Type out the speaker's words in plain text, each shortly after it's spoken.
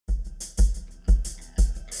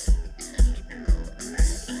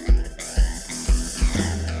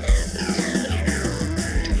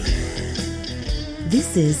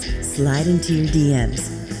This is Slide Into Your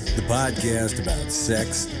DMs, the podcast about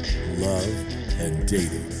sex, love, and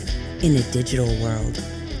dating in a digital world.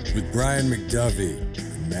 With Brian McDuffie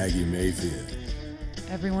and Maggie Mayfield.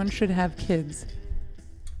 Everyone should have kids.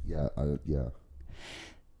 Yeah.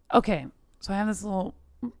 Okay, so I have this little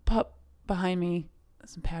pup behind me,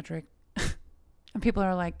 this is Patrick, and people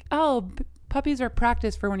are like, "Oh, puppies are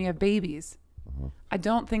practice for when you have babies." Uh-huh. I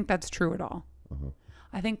don't think that's true at all. Uh-huh.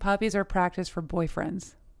 I think puppies are practice for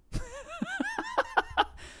boyfriends.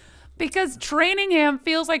 Because training him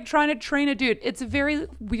feels like trying to train a dude. It's a very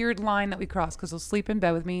weird line that we cross because he'll sleep in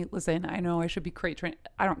bed with me. Listen, I know I should be crate trained.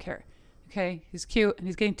 I don't care. Okay? He's cute and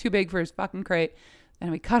he's getting too big for his fucking crate.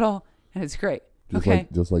 And we cuddle and it's great.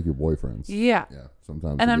 Just like your boyfriends. Yeah. Yeah.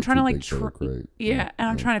 Sometimes. And I'm trying to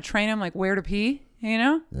I'm trying to train him like where to pee, you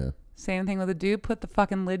know? Yeah. Same thing with a dude. Put the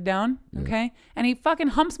fucking lid down, Yeah. okay? And he fucking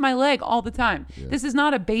humps my leg all the time. Yeah. This is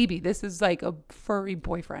not a baby. This is like a furry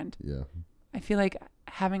boyfriend. Yeah. I feel like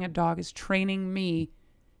having a dog is training me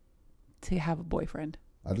to have a boyfriend.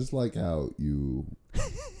 I just like how you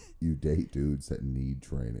date dudes that need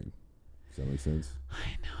training. Does that make sense?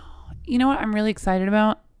 I know. You know what I'm really excited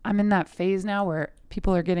about? I'm in that phase now where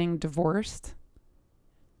people are getting divorced.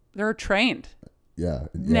 They're trained. Yeah.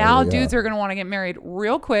 Now dudes are going to want to get married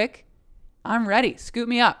real quick. I'm ready. Scoop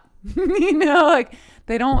me up. You know, like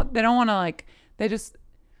they don't want to like,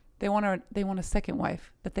 they want a second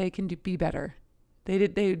wife that they can be better. They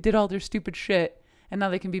did all their stupid shit and now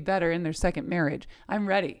they can be better in their second marriage. I'm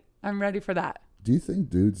ready. I'm ready for that. Do you think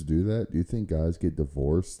dudes do that? Do you think guys get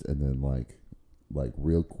divorced and then like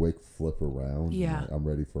real quick flip around? Yeah. Like, I'm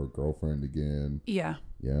ready for a girlfriend again. Yeah.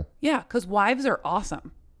 Yeah. Yeah, because wives are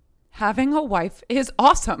awesome. Having a wife is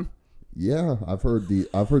awesome. Yeah, I've heard the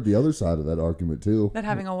other side of that argument too. That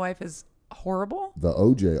having a wife is horrible. The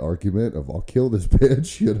OJ argument of I'll kill this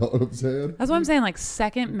bitch. You know what I'm saying? That's what I'm saying. Like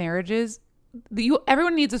second marriages,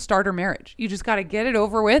 everyone needs a starter marriage. You just got to get it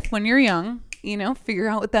over with when you're young. You know, figure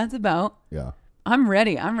out what that's about. Yeah. I'm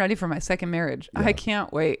ready. I'm ready for my second marriage. Yeah. I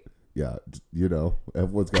can't wait. Yeah, you know,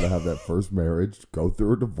 everyone's got to have that first marriage, go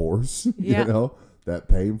through a divorce, Yeah. you know, that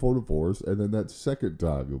painful divorce, and then that second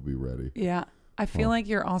time you'll be ready. Yeah. I feel like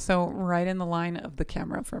you're also right in the line of the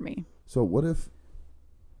camera for me. So what if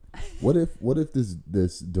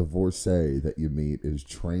this divorcee that you meet is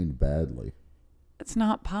trained badly? It's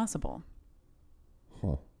not possible.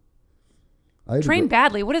 Huh. Train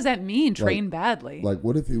badly? What does that mean, train badly? Like,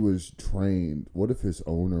 what if he was trained? What if his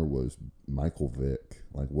owner was Michael Vick?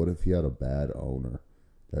 Like, what if he had a bad owner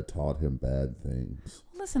that taught him bad things?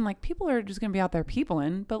 Listen, like, people are just going to be out there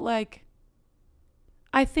peopling, but, like,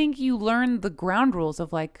 I think you learn the ground rules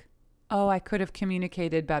of, like, oh, I could have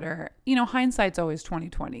communicated better. You know, hindsight's always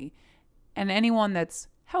 20/20. And anyone that's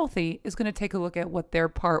healthy is going to take a look at what their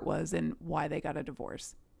part was and why they got a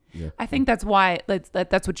divorce. Yeah. I think that's why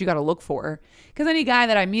that's what you got to look for. Because any guy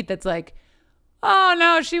that I meet that's like, oh,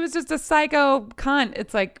 no, she was just a psycho cunt.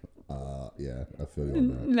 It's like, yeah, I feel you on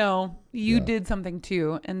that. no, you Yeah. did something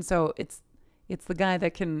too. And so it's the guy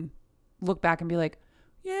that can look back and be like,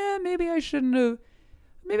 yeah, maybe I should have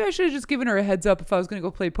just given her a heads up if I was going to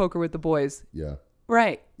go play poker with the boys. Yeah.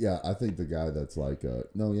 Right. Yeah, I think the guy that's like,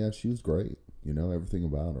 no, yeah, she was great. You know, everything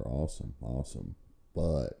about her, awesome.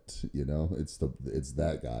 But, you know, it's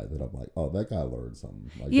that guy that I'm like, oh, that guy learned something.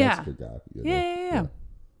 Like, Yeah. that's a good guy. You know? Yeah.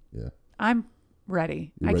 Yeah. I'm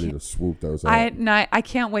ready. You're ready to swoop those up. I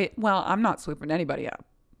can't wait. Well, I'm not swooping anybody up,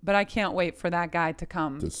 but I can't wait for that guy to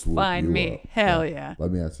come To swoop find you me. up. Hell yeah.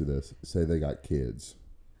 Let me ask you this. Say they got kids.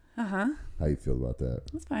 Uh-huh. How you feel about that?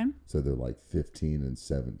 That's fine. So they're like 15 and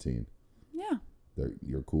 17. Yeah.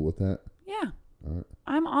 You're cool with that? Yeah. All right.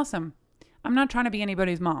 I'm awesome. I'm not trying to be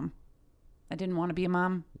anybody's mom. I didn't want to be a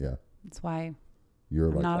mom. Yeah. That's why. I'm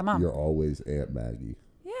You're not a mom. You're always Aunt Maggie.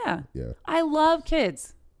 Yeah. Yeah. I love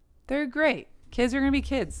kids. They're great. Kids are going to be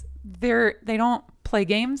kids. They don't play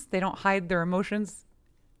games. They don't hide their emotions.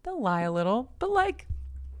 They'll lie a little, but like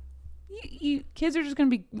kids are just going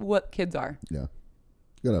to be what kids are. Yeah.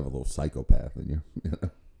 You gotta have a little psychopath in you. You know?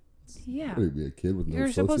 Yeah. You'd be a kid with no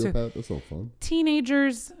You're supposed to. sociopath. That's so fun.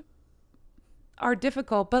 Teenagers are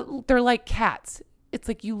difficult, but they're like cats. It's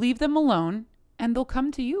like you leave them alone and they'll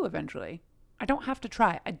come to you eventually. I don't have to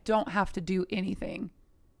try. I don't have to do anything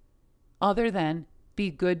other than be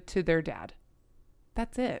good to their dad.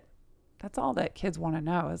 That's it. That's all that kids want to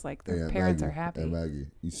know is like their parents are happy. Hey, Maggie,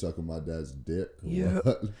 you sucking my dad's dick? Or Yeah.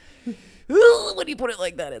 what? When you put it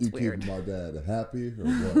like that, it's You weird. keeping my dad happy or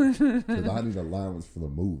what? Because I need allowance for the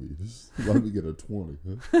movie. Just let me get a 20.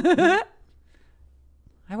 Huh?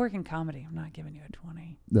 I work in comedy. I'm not giving you a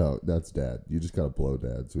 20. No, that's Dad. You just got to blow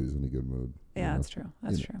Dad so he's in a good mood. Yeah, that's true.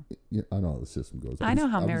 That's true. Yeah, I know how the system goes. I know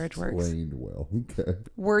how marriage works. Trained well. Okay.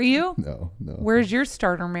 Were you? No. Where's your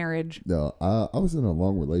starter marriage? No, I was in a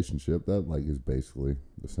long relationship. That like is basically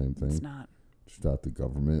the same thing. It's not. Just got the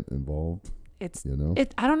government involved. It's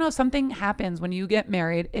I don't know. Something happens when you get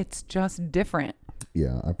married. It's just different.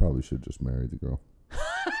 Yeah, I probably should just marry the girl.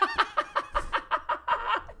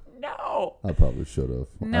 No. I probably should have.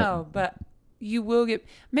 No, but you will get.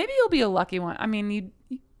 Maybe you'll be a lucky one. I mean,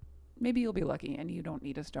 maybe you'll be lucky and you don't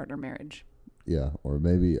need a starter marriage. Yeah, or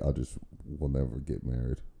maybe we'll never get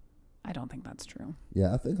married. I don't think that's true.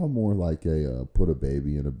 Yeah, I think I'm more like a put a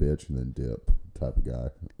baby in a bitch and then dip type of guy.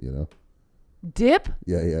 You know. Dip?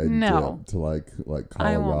 Yeah. No. Dip to like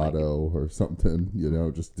Colorado or something. You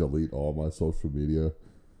know, just delete all my social media.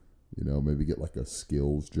 You know, maybe get like a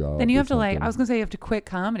skills job. Then you have to I was going to say you have to quit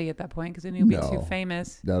comedy at that point because then you'll be too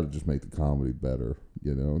famous. That'll just make the comedy better,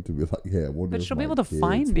 you know, to be like, yeah, I wonder but if she'll my be able to kid's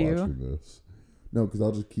find you. This. No, because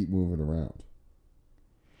I'll just keep moving around.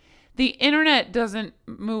 The internet doesn't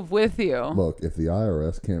move with you. Look, if the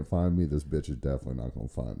IRS can't find me, this bitch is definitely not going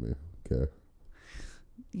to find me. Okay.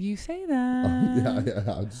 You say that.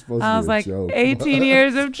 Yeah. I'm just supposed I to was be a like, joke. 18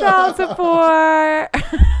 years of child support.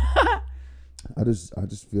 I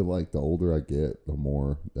just feel like the older I get, the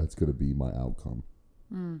more that's going to be my outcome.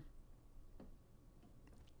 Does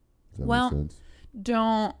that make sense?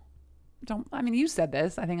 Don't. I mean, you said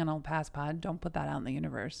this, I think, on Old Past Pod. Don't put that out in the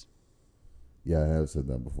universe. Yeah, I have said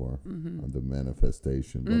that before. The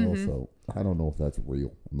manifestation, but also, I don't know if that's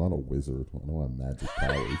real. I'm not a wizard. I don't have magic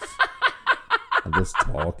powers. I'm just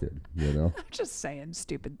talking, you know? I'm just saying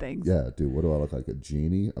stupid things. Yeah, dude, what do I look like, a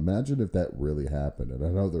genie? Imagine if that really happened. And I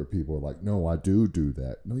know there are people who are like, no, I do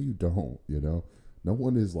that. No, you don't, you know? No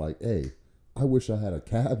one is like, hey, I wish I had a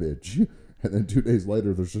cabbage. And then 2 days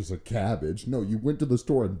later, there's just a cabbage. No, you went to the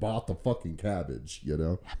store and bought the fucking cabbage, you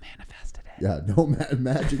know? I manifested it. Yeah, no,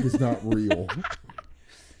 magic is not real.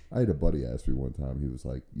 I had a buddy ask me one time, he was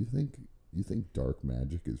like, you think dark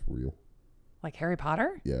magic is real? Like Harry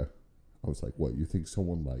Potter? Yeah. I was like, what, you think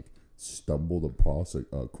someone like stumbled across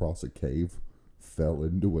a cave, fell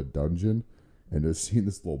into a dungeon, and has seen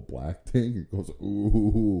this little black thing and goes,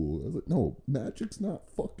 ooh. I was like, no, magic's not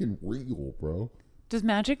fucking real, bro. Does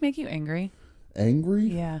magic make you angry? Angry?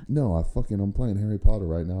 Yeah. No, I'm playing Harry Potter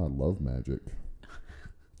right now. I love magic.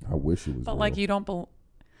 I wish it was But real. like you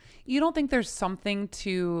don't think there's something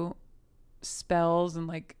to spells and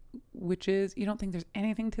like witches? You don't think there's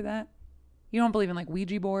anything to that? You don't believe in like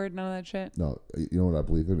Ouija board, none of that shit? No, you know what I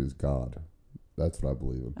believe in is God. That's what I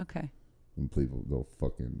believe in. Okay. I believe in no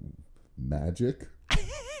fucking magic.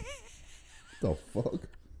 The fuck?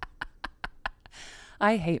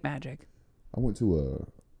 I hate magic. I went to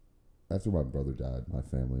after my brother died, my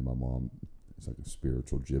family, my mom is like a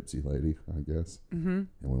spiritual gypsy lady, I guess. Mm-hmm. And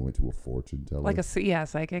we went to a fortune teller. Like a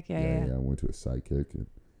psychic? Yeah. I went to a psychic, and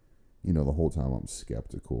you know, the whole time I'm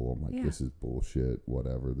skeptical. I'm like, this is bullshit.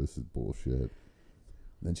 Whatever, this is bullshit. And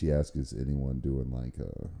then she asked, "Is anyone doing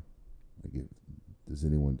does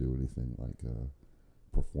anyone do anything like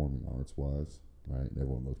performing arts wise?" Right? And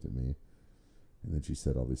everyone looked at me, and then she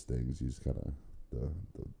said all these things. You just gotta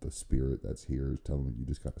the spirit that's here is telling me you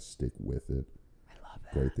just gotta stick with it. I love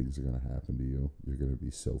that. Great things are gonna happen to you. You're gonna be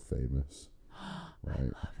so famous. Right? I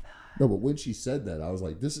love that. No, but when she said that, I was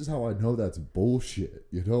like, this is how I know that's bullshit.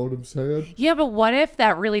 You know what I'm saying? Yeah, but what if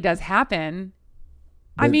that really does happen?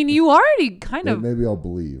 I mean, you already kind of... Maybe I'll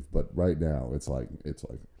believe, but right now, it's like,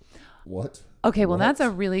 what? Okay, well, What? that's a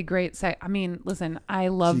really great site. I mean, listen, I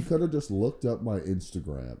love... She could have just looked up my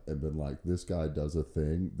Instagram and been like, this guy does a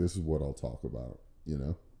thing. This is what I'll talk about, you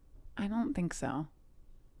know? I don't think so.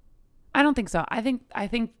 I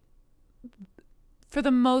think for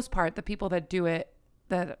the most part, the people that do it,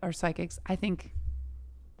 that are psychics, I think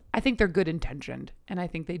they're good intentioned, and I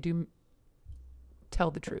think they do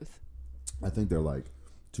tell the truth. I think they're like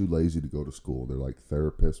too lazy to go to school. They're like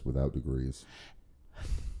therapists without degrees.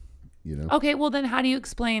 You know? Okay, well then how do you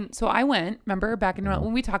explain? So I went, remember back in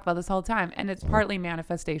when we talk about this all the time, and it's partly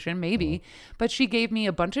manifestation, maybe, but she gave me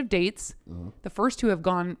a bunch of dates. The first two have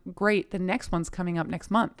gone great. The next one's coming up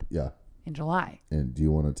next month. Yeah. In July. And do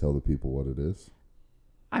you want to tell the people what it is?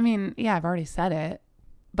 I mean, yeah, I've already said it,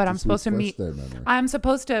 but I'm supposed to meet. I'm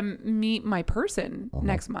supposed to meet my person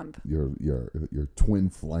next month. Your twin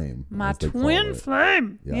flame. My twin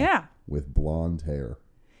flame. Yeah. With blonde hair.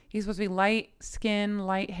 He's supposed to be light skin,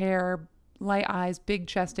 light hair, light eyes, big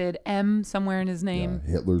chested, M somewhere in his name.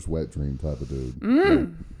 Yeah, Hitler's wet dream type of dude.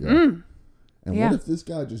 And what if this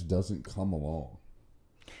guy just doesn't come along?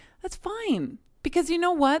 That's fine. Because you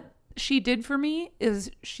know what? she did for me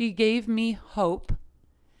is she gave me hope.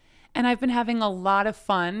 And I've been having a lot of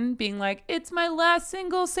fun being like, it's my last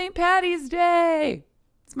single St. Patty's Day.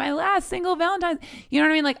 It's my last single Valentine's. You know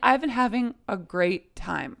what I mean? Like, I've been having a great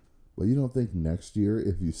time. Well, you don't think next year,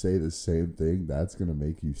 if you say the same thing, that's going to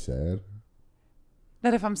make you sad?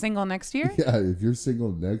 That if I'm single next year? Yeah, if you're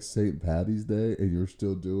single next St. Patty's Day and you're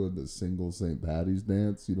still doing the single St. Patty's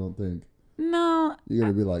dance, you don't think? No. You're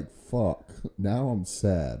going to be like, fuck, now I'm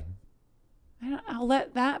sad. I'll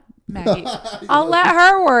let that Maggie. I'll let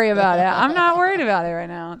her worry about it. I'm not worried about it right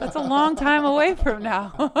now. That's a long time away from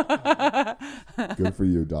now. Good for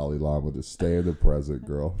you, Dalai Lama. Just stay in the present,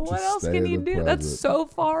 girl. What Just else stay can in you the do? present. That's so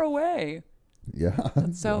far away. Yeah.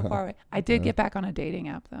 That's so yeah. far away. I did get back on a dating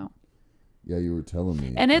app though. Yeah, you were telling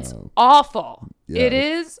me. And it's awful. yeah, it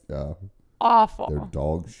is Yeah. awful. They're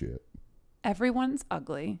dog shit. Everyone's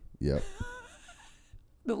ugly. Yep.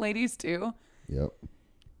 The ladies too. Yep.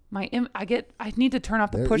 I need to turn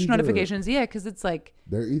off the They're push either- notifications. Yeah, because it's like,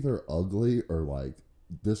 They're either ugly or like,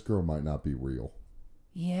 this girl might not be real.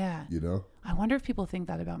 yeah. You know? I wonder if people think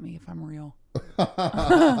that about me if I'm real.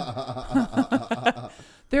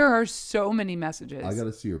 There are so many messages. I got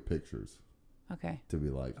to see your pictures Okay. to be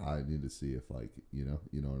like, I need to see if like, you know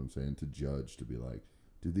what I'm saying? To judge, to be like,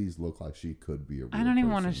 do these look like she could be a real I don't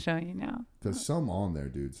even want to person? show you now. Because some on there,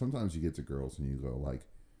 dude, sometimes you get to girls and you go like,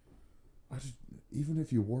 even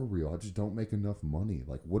if you were real, I just don't make enough money.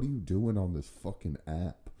 Like, what are you doing on this fucking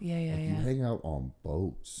app? Yeah, Like, you hang out on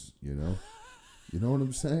boats, you know? You know what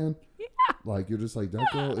I'm saying? Yeah. Like, you're just like, that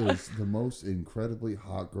girl is the most incredibly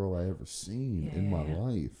hot girl I ever seen in my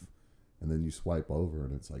life. And then you swipe over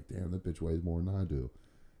and it's like, damn, that bitch weighs more than I do.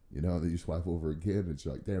 You know, then you swipe over again and it's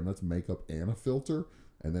like, damn, that's makeup and a filter.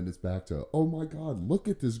 And then it's back to, oh my God, look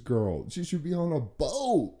at this girl. She should be on a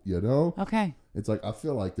boat, you know? Okay. It's like, I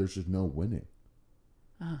feel like there's just no winning.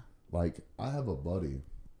 Like, I have a buddy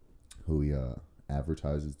who he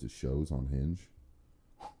advertises the shows on Hinge.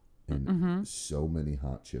 And so many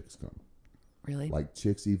hot chicks come. Really? Like,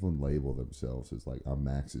 chicks even label themselves as like, I'm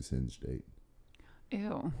Max's Hinge date.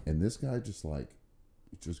 Ew. And this guy just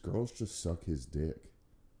girls just suck his dick.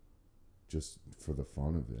 Just for the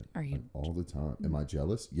fun of it. Are you- like, all the time? Am I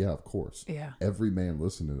jealous? Yeah, of course. Yeah. Every man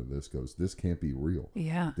listening to this goes, this can't be real.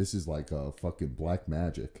 Yeah. This is like a fucking black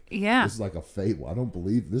magic. Yeah. This is like a fable. I don't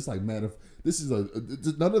believe this. Like, man, if this is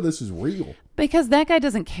none of this is real. Because that guy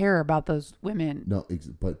doesn't care about those women. No,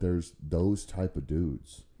 but there's those type of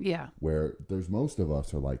dudes Yeah. where there's most of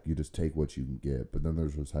us are like, you just take what you can get. But then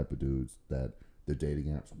there's those type of dudes that the dating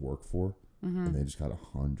apps work for. And they just got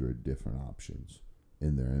 100 different options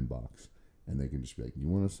in their inbox. And they can just be like, you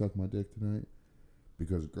want to suck my dick tonight?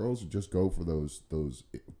 Because girls just go for those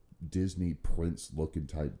Disney prince looking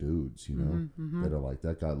type dudes, you know, that are like,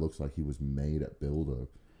 that guy looks like he was made at build a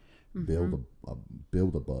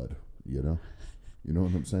bud, you know? You know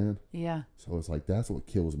what I'm saying? Yeah. So it's like, that's what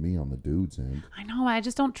kills me on the dude's end. I know. I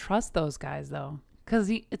just don't trust those guys though. Because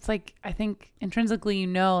it's like, I think intrinsically, you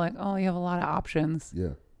know, like, oh, you have a lot of options.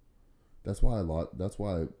 Yeah. That's why I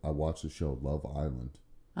watch the show Love Island.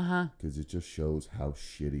 Because it just shows how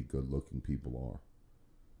shitty good looking people are.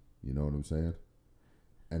 You know what I'm saying?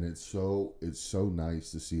 And it's so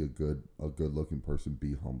nice to see a good looking person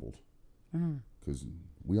be humbled. Because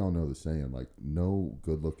we all know the saying, like, no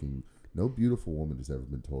beautiful woman has ever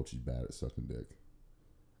been told she's bad at sucking dick.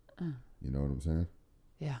 You know what I'm saying?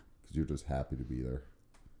 Yeah. Because you're just happy to be there.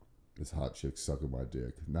 This hot chick sucking my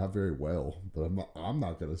dick. Not very well, but I'm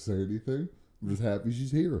not gonna say anything. I'm just happy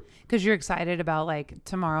she's here. Because you're excited about like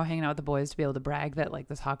tomorrow hanging out with the boys to be able to brag that like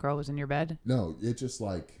this hot girl was in your bed. No, it's just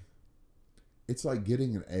like, it's like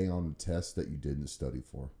getting an A on a test that you didn't study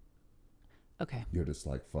for. Okay. You're just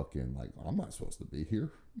like, fucking, like, I'm not supposed to be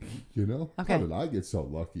here. You know? Okay. How did I get so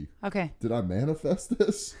lucky? Okay. Did I manifest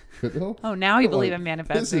this? You know? Oh, now you Like, believe in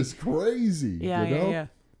manifesting. This is crazy. Yeah, you know? yeah.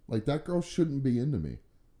 Like, that girl shouldn't be into me.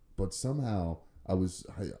 But somehow I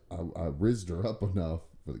rizzed her up enough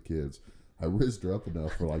for the kids. I rizzed her up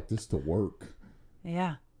enough for like this to work.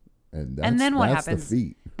 Yeah. And then what that's happens? the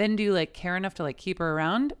feat. Then do you like care enough to like keep her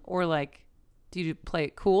around, or like do you play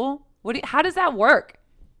it cool? How does that work?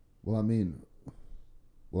 Well, I mean,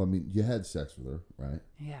 you had sex with her, right?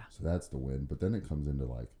 Yeah. So that's the win. But then it comes into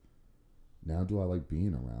like, now do I like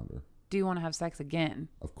being around her? Do you want to have sex again?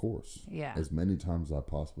 Of course. Yeah. As many times as I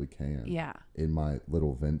possibly can. Yeah. In my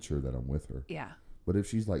little venture that I'm with her. Yeah. But if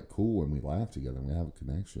she's like cool and we laugh together and we have a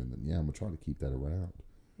connection, then yeah, I'm gonna try to keep that around.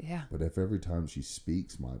 Yeah. But if every time she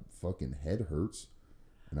speaks my fucking head hurts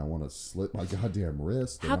and I want to slit my goddamn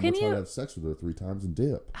wrist, then I'm gonna try to have sex with her 3 times and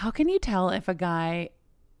dip. How can you tell if a guy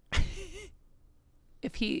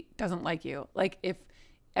if he doesn't like you? Like if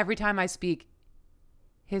every time I speak,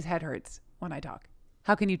 his head hurts when I talk.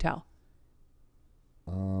 How can you tell?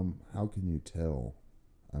 How can you tell?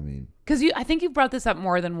 I mean, Because I think you've brought this up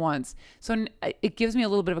more than once. So it gives me a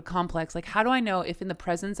little bit of a complex. Like, how do I know if in the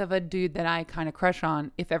presence of a dude that I kind of crush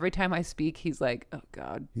on, if every time I speak, he's like, oh,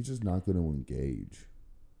 God. he's just not going to engage.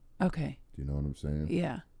 Okay. Do you know what I'm saying?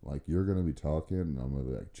 Yeah. Like, you're going to be talking, and I'm going to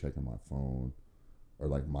be, like, checking my phone. Or,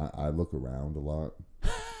 like, I look around a lot.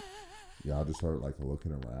 Yeah, I'll just start, like,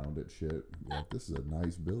 looking around at shit. Yeah, this is a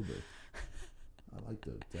nice building. I like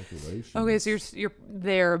the decoration. Okay, so you're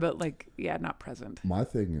there, but like, yeah, not present. My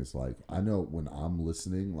thing is, like, I know when I'm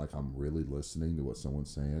listening, like, I'm really listening to what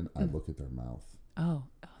someone's saying, I look at their mouth. Oh,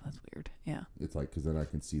 that's weird. Yeah. It's like, because then I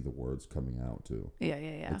can see the words coming out, too. Yeah.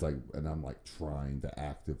 It's like, and I'm, like, trying to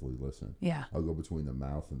actively listen. Yeah. I'll go between the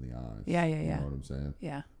mouth and the eyes. Yeah. You know what I'm saying?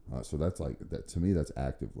 Yeah. So that's, like, that to me, that's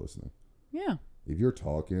active listening. Yeah. If you're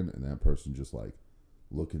talking and that person just, like,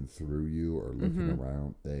 looking through you or looking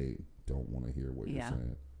around, they don't want to hear what you're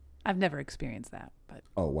saying. I've never experienced that, but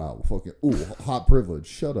Oh, wow. Fucking, ooh, hot privilege.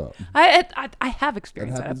 Shut up. I have It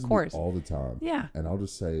experienced that, happens of to me course. all the time. Yeah. And I'll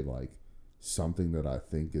just say, like, something that I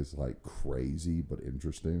think is, like, crazy but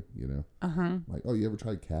interesting, you know? Uh-huh. Like, oh, you ever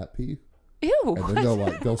tried cat pee? Ew. And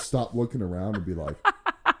then they'll stop looking around and be like,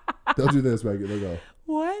 they'll do this, Megan. They'll go,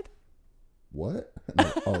 What? what? And I'm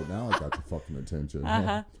like, oh, now I got your fucking attention.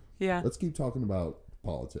 Uh-huh. Yeah. Let's keep talking about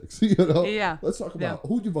politics, you know? Yeah. Let's talk about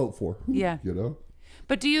who'd you vote for? Yeah. You know?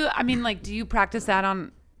 But do you practice that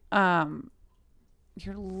on,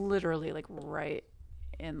 you're literally like right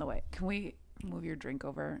in the way. Can we move your drink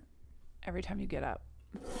over every time you get up?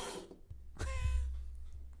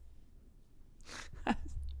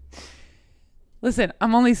 Listen,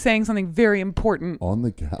 I'm only saying something very important. On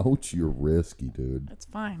the couch, you're risky, dude. That's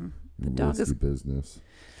fine. The You're dog risky is. business.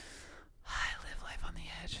 I live life on the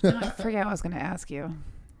edge. No, I forget what I was going to ask you.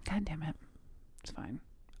 God damn it. It's fine.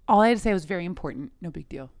 All I had to say was very important. No big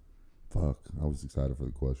deal. Fuck. I was excited for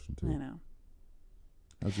the question, too. I know.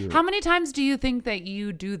 How's your, How many times do you think that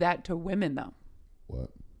you do that to women, though? what?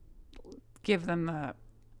 Give them the.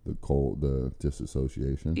 The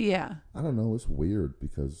disassociation? Yeah. I don't know. It's weird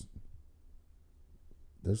because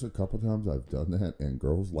there's a couple times I've done that and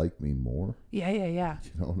girls like me more. Yeah.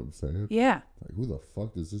 You know what I'm saying? Yeah. Like, who the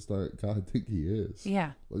fuck does this guy think he is?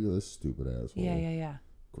 Yeah. Look at this stupid asshole. Yeah.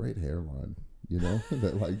 Great hairline. You know?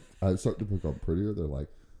 That, like, I start to become prettier. They're like,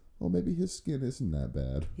 oh, maybe his skin isn't that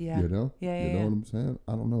bad. Yeah. You know? Yeah. You know what I'm saying?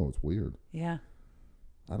 I don't know. It's weird. Yeah.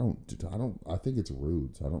 I think it's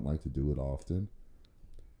rude, so I don't like to do it often.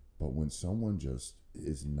 But when someone just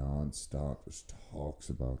is nonstop, just talks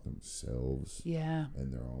about themselves Yeah.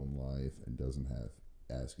 and their own life and doesn't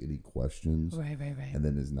ask any questions, Right. and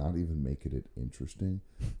then is not even making it interesting.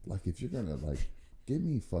 Like, if you're gonna, like, give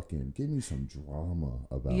me some drama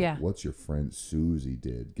about what your friend Susie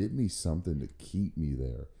did. Give me something to keep me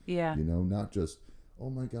there. Yeah. You know, not just, oh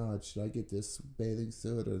my God, should I get this bathing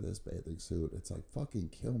suit or this bathing suit? It's like, fucking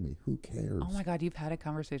kill me. Who cares? Oh my God, you've had a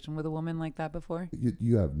conversation with a woman like that before?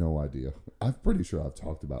 You have no idea. I'm pretty sure I've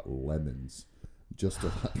talked about lemons just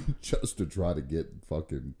to try to get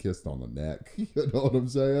fucking kissed on the neck. You know what I'm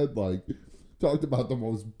saying? Like, talked about the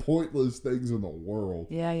most pointless things in the world.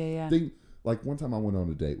 Yeah. Like, one time I went on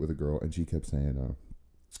a date with a girl and she kept saying,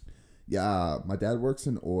 yeah, my dad works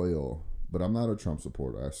in oil, but I'm not a Trump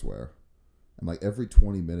supporter, I swear. And like every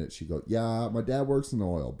 20 minutes she goes, yeah, my dad works in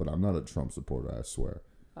oil, but I'm not a Trump supporter, I swear.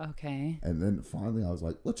 Okay. And then finally I was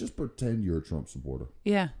like, let's just pretend you're a Trump supporter.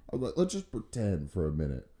 Yeah. I was like, let's just pretend for a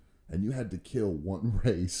minute. And you had to kill one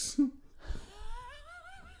race.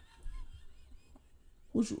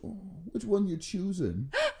 Which one you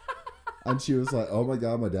choosing? And she was like, oh my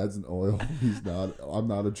God, my dad's in oil. I'm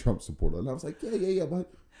not a Trump supporter. And I was like, yeah,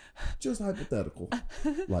 but just hypothetical.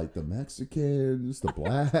 Like the Mexicans, the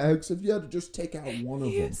blacks, if you had to just take out one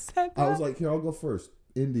of them. I was like, here, I'll go first.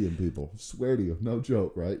 Indian people, swear to you, no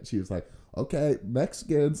joke, right? She was like, okay,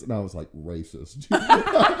 Mexicans. And I was like, racist.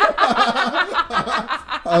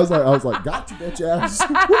 I was like, got you, bitch ass.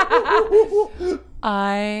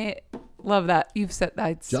 I love that. You've said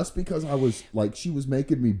that. Just because I was like, she was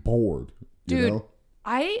making me bored. Dude, you know?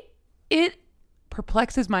 It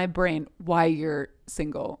perplexes my brain why you're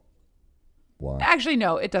single. Why? Actually,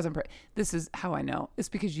 no, it doesn't. This is how I know. It's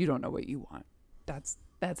because you don't know what you want. That's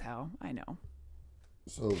how I know.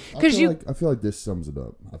 So I feel like this sums it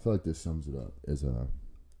up. Is a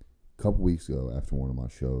couple weeks ago after one of my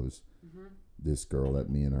shows, this girl that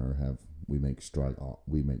me and her we make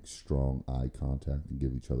strong eye contact and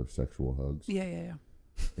give each other sexual hugs. Yeah.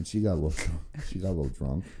 And she got a little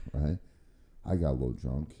drunk, right? I got a little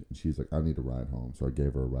drunk, and she's like, I need a ride home. So I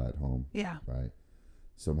gave her a ride home. Yeah. Right.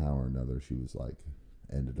 somehow or another, she was like,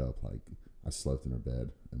 ended up like, I slept in her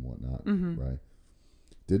bed and whatnot, right?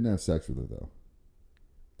 Didn't have sex with her though.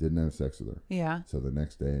 Didn't have sex with her. Yeah. So the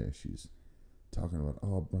next day she's talking about,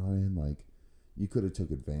 oh, Brian, like, you could have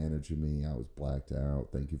took advantage of me. I was blacked out.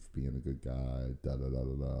 Thank you for being a good guy. Da da da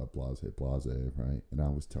da da. Blase blase. Right. And I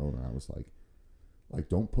was telling her, I was like,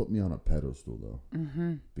 don't put me on a pedestal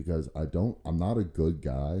though, because I'm not a good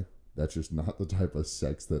guy. That's just not the type of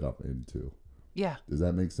sex that I'm into. Yeah. Does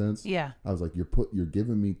that make sense? Yeah. I was like, you're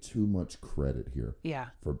giving me too much credit here. Yeah.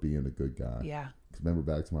 For being a good guy. Yeah. Because remember,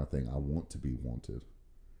 back to my thing, I want to be wanted.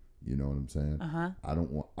 You know what I'm saying?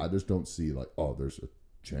 I just don't see like, oh, there's a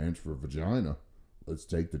chance for vagina. Let's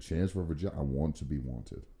take the chance for vagina. I want to be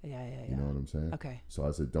wanted. Yeah. You know what I'm saying? Okay. So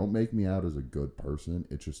I said, don't make me out as a good person.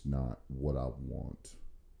 It's just not what I want.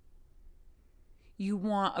 You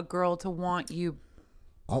want a girl to want you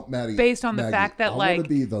Maddie, based on the fact that, I like, want to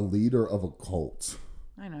be the leader of a cult.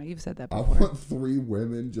 I know you've said that I before. want 3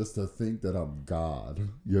 women just to think that I'm God,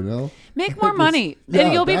 you know? Make more money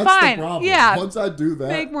and you'll be fine. Yeah. Once I do that,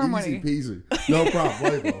 make more easy money. peasy. No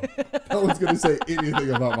problem. No one's going to say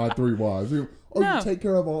anything about my 3 wives. You take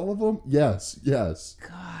care of all of them? Yes.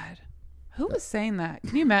 God. Who was saying that?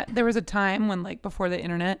 Can you imagine? There was a time when, like, before the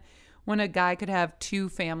internet, when a guy could have 2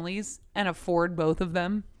 families and afford both of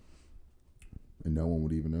them. And no one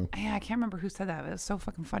would even know. Yeah, I can't remember who said that. It was so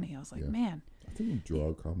fucking funny. I was like, man. I think it's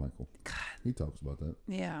Gerard Carmichael. God. He talks about that.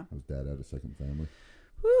 Yeah. His dad had a second family.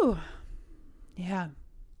 Whew. Yeah.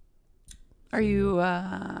 Are you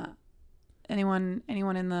anyone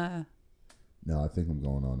in the? No, I think I'm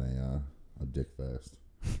going on a dick fast.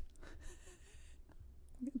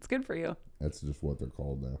 It's good for you. That's just what they're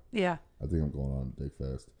called now. Yeah. I think I'm going on a dick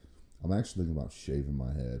fast. I'm actually thinking about shaving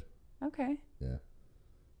my head. Okay. Yeah.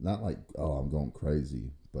 Not like, oh, I'm going crazy,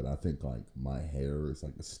 but I think like my hair is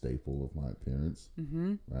like a staple of my appearance.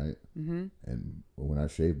 Right? And when I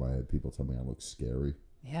shave my head, people tell me I look scary.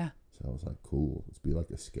 Yeah. So I was like, cool, let's be like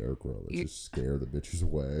a scarecrow. Let's just scare the bitches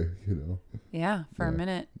away, you know? Yeah, for a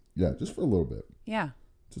minute. Yeah, just for a little bit. Yeah.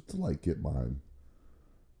 Just to like get my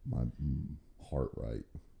heart right,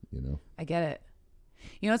 you know? I get it.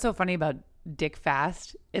 You know what's so funny about dick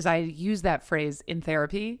fast is I use that phrase in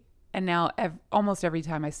therapy, and now almost every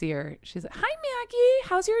time I see her, she's like, "Hi Maggie,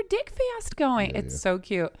 how's your dick fast going?" It's so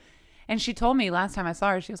cute. And she told me last time I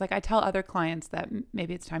saw her, she was like, "I tell other clients that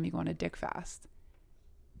maybe it's time you go on a dick fast."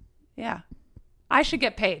 Yeah. I should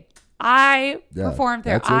get paid. I perform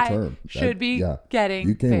therapy. I should be getting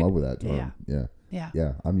You came paid. up with that term.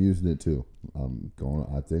 Yeah. I'm using it too.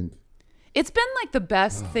 I think. It's been like the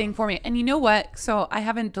best thing for me. And you know what? So I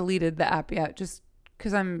haven't deleted the app yet just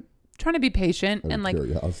because I'm trying to be patient and like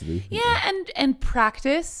curiosity. Yeah, and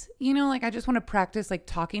practice. You know, like I just want to practice like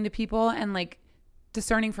talking to people and like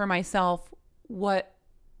discerning for myself what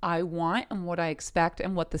I want and what I expect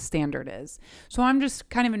and what the standard is. So I'm just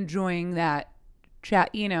kind of enjoying that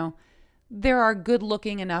chat. You know, there are good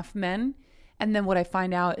looking enough men. And then what I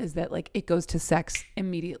find out is that like it goes to sex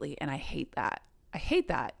immediately. And I hate that.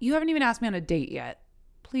 You haven't even asked me on a date yet.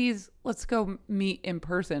 Please, let's go meet in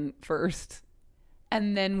person first.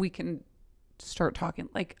 And then we can start talking.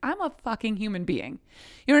 Like, I'm a fucking human being.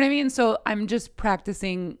 You know what I mean? So I'm just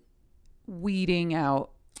practicing weeding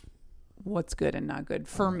out what's good and not good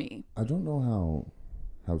for me. I don't know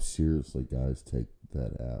how seriously guys take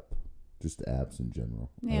that app. Just apps in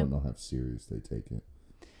general. Yeah. I don't know how serious they take it.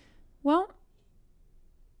 Well,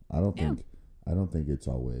 I don't think it's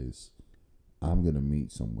always, I'm going to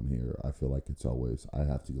meet someone here. I feel like it's always, I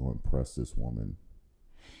have to go impress this woman.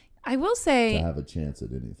 I will say, to have a chance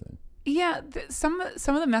at anything. Yeah, some of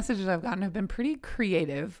the messages I've gotten have been pretty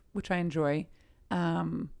creative, which I enjoy.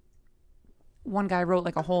 One guy wrote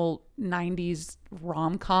like a whole 90s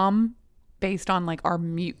rom-com based on like our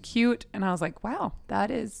mute cute, and I was like, wow,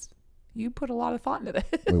 you put a lot of thought into this.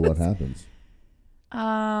 Wait, what happens?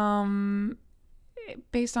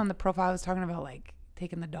 Based on the profile, I was talking about like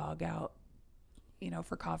taking the dog out, you know,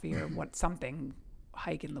 for coffee or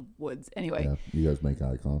hike in the woods. Anyway. Yeah. You guys make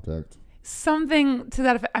eye contact? Something to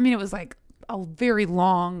that effect. I mean, it was like a very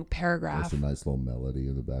long paragraph. There's a nice little melody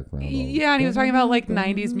in the background. Yeah, and he was talking about like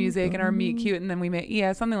 90s music and our meet cute, and then we met,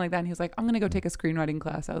 something like that. And he was like, I'm going to go take a screenwriting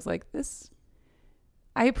class. I was like,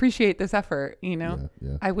 I appreciate this effort, you know?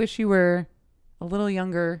 Yeah. I wish you were a little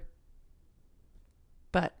younger,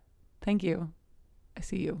 but thank you. I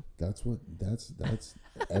see you. That's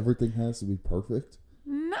everything has to be perfect.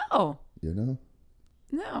 No. You know?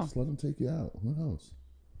 No. Just let them take you out. Who knows?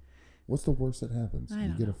 What's the worst that happens?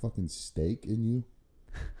 You get a fucking steak in you?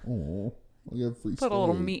 Oh, I got free steak. Put a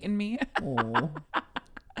little meat in me. Oh,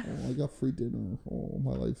 I got free dinner. Oh,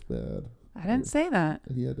 my life's bad. I didn't say that.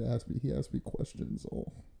 He had to ask me. He asked me questions. Oh,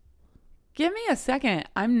 Give me a second.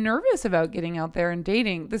 I'm nervous about getting out there and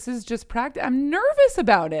dating. This is just practice. I'm nervous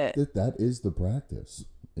about it. that is the practice.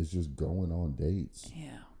 It's just going on dates.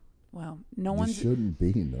 Yeah. Well, You shouldn't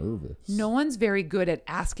be nervous. no one's very good at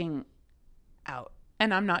asking out.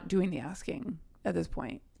 And I'm not doing the asking at this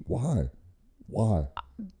point. Why? Why?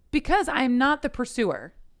 Because I'm not the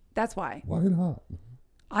pursuer. That's why. Why not?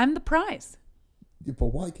 I'm the prize. Yeah, but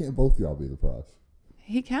why can't both y'all be the prize?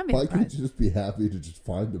 He can be Why the can't prize. you just be happy to just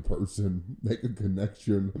find a person, make a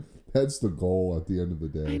connection? That's the goal at the end of the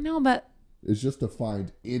day. I know, but It's just to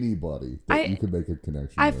find anybody that you can make a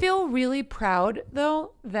connection I with. feel really proud,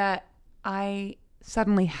 though, that I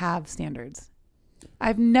suddenly have standards.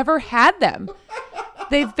 I've never had them.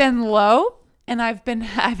 They've been low, and I've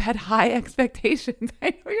had high expectations. I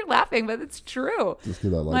know you're laughing, but it's true. Just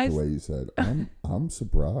because I like the way you said, I'm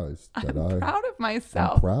surprised that I'm proud of I'm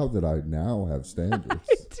myself. proud that I now have standards.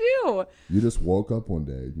 I do. You just woke up one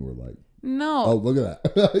day and you were like, No. oh, look at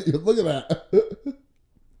that. Look at that.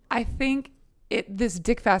 I think this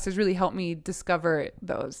Dick Fast has really helped me discover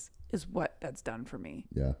those, is what that's done for me.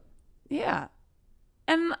 Yeah. Yeah.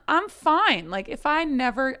 And I'm fine. Like, if I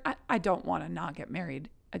don't want to not get married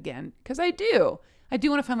again, because I do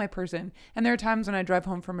want to find my person. And there are times when I drive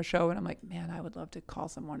home from a show and I'm like, man, I would love to call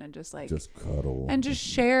someone and just cuddle. and just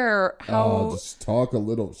share how, just talk a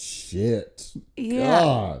little shit. yeah.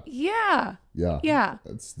 God. Yeah. Yeah. Yeah.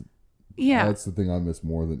 That's Yeah. the thing I miss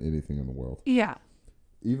more than anything in the world. Yeah.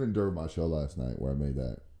 Even during my show last night where I made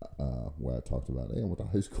that, where I talked about, hey, I went to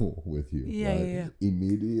high school with you. Yeah, right? yeah.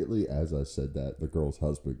 Immediately as I said that, the girl's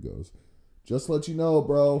husband goes, just let you know,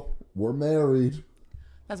 bro, we're married.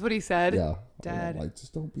 That's what he said. Yeah. Dad. I'm like,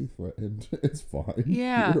 just don't be threatened. It's fine.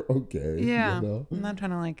 Yeah. You're okay. Yeah. You know? I'm not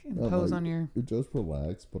trying to I'm impose like, on your. Just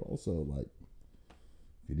relax, but also, like,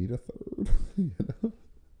 if you need a third, you know,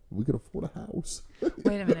 we could afford a house.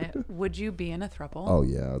 Wait a minute. Would you be in a throuple? Oh,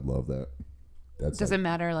 yeah, I'd love that. That's Does it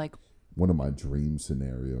matter, like, one of my dream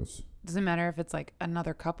scenarios. does it matter if it's like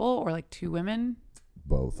another couple or like two women?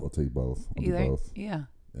 Both. I'll take both. I'll do both. Yeah.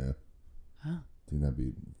 Yeah. Huh. I think that'd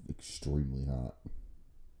be extremely hot.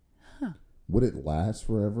 Huh. Would it last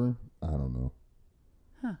forever? I don't know.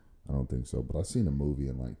 Huh. I don't think so. But I seen a movie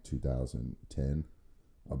in like 2010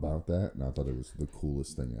 about that, and I thought it was the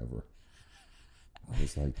coolest thing ever. I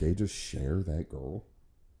was like, they just share that girl?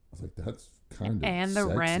 I was like, that's kind of And the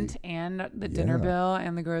sexy. rent and the dinner Yeah. bill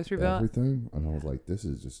and the grocery bill. Everything. And I was like, this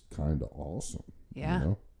is just kind of awesome. Yeah. You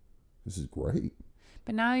know? This is great.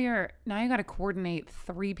 But now you got to coordinate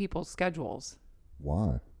 3 people's schedules.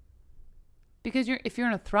 Why? Because if you're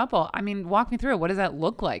in a throuple, I mean, walk me through it. What does that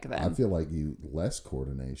look like then? I feel like you less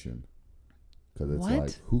coordination. Because it's What?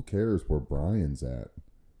 like, who cares where Brian's at?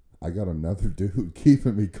 I got another dude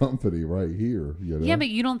keeping me company right here. You know? Yeah, but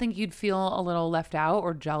you don't think you'd feel a little left out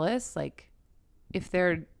or jealous? Like, if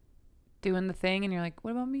they're doing the thing and you're like,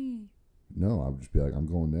 what about me? No, I would just be like, I'm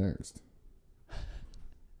going next.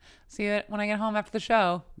 See you when I get home after the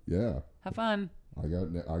show. Yeah. Have fun. I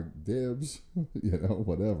dibs. You know,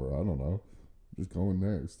 whatever. I don't know. Just going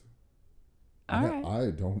next. All right.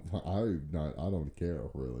 I don't care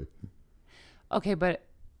really. Okay, but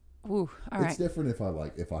all right. It's different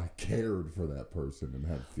if I cared for that person and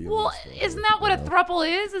had feelings. Well, for isn't her, that what you a know?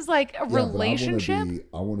 throuple is? Is like a Yeah, but relationship?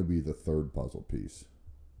 I want to be the third puzzle piece.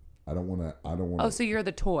 I don't want to. Oh, so you're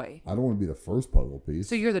the toy. I don't want to be the first puzzle piece.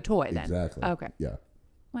 So you're the toy then. Exactly. Okay. Yeah.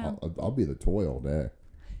 Well, I'll be the toy all day.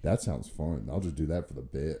 That sounds fun. I'll just do that for the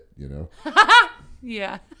bit, you know.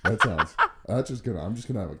 yeah. I'm just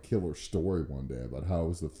gonna have a killer story one day about how I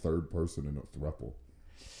was the third person in a throuple.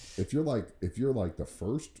 If you're like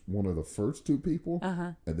one of the first 2 people,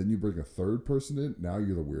 and then you bring a third person in, now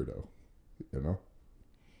you're the weirdo, you know.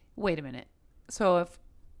 Wait a minute. So if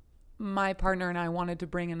my partner and I wanted to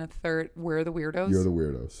bring in a third, we're the weirdos? You're the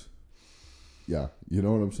weirdos. Yeah, you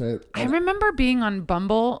know what I'm saying? I remember being on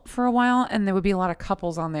Bumble for a while, and there would be a lot of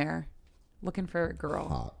couples on there looking for a girl.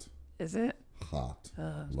 Hot. Is it? Hot.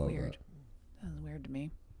 It's Love weird. that. That's weird to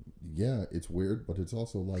me. Yeah, it's weird, but it's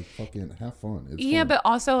also like fucking have fun. It's Yeah, fun. but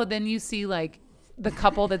also then you see like the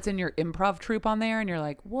couple that's in your improv troupe on there, and you're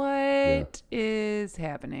like, what is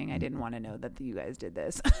happening? I didn't want to know that you guys did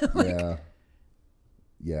this.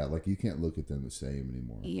 Yeah, like you can't look at them the same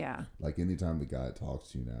anymore. Yeah. Like anytime the guy talks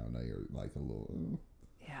to you now you're like a little,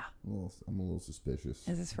 Yeah. I'm a little suspicious.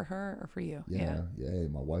 Is this for her or for you? Yeah. Hey,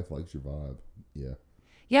 my wife likes your vibe. Yeah.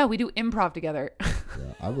 Yeah, we do improv together.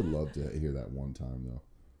 Yeah. I would love to hear that one time though.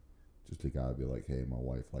 Just a guy be like, hey, my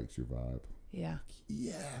wife likes your vibe. Yeah.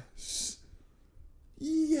 Yes.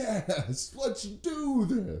 Yes. Let's do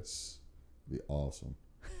this. It'd be awesome.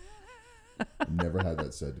 Never had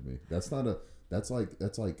that said to me. That's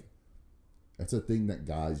a thing that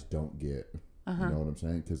guys don't get. You know what I'm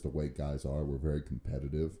saying? Because the way guys are, we're very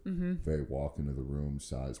competitive. Very walk into the room,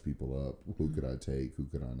 size people up. Who could I take? Who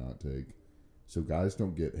could I not take? So guys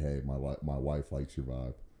don't get, hey, my wife likes your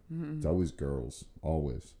vibe. It's always girls.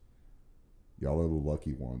 Always. Y'all are the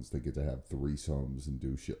lucky ones that get to have threesomes and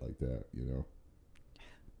do shit like that, you know?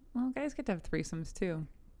 Well, guys get to have threesomes too.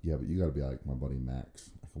 Yeah, but you got to be like my buddy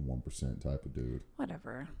Max, like a 1% type of dude.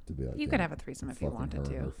 Whatever. To be like You could have a threesome if you wanted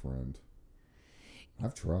to. Her friend.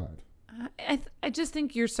 I've tried. I just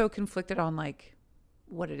think you're so conflicted on like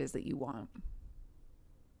what it is that you want.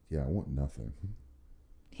 Yeah, I want nothing.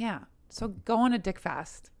 Yeah. So go on a dick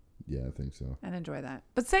fast Yeah, I think so. and enjoy that.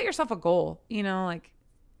 But set yourself a goal, you know, like,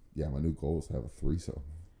 Yeah, my new goal is to have a threesome.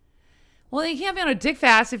 well, you can't be on a dick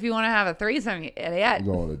fast if you want to have a threesome, you idiot. I'm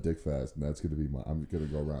going on a dick fast, and that's going to be I'm going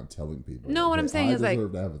to go around telling people. No, what I'm saying is, like, I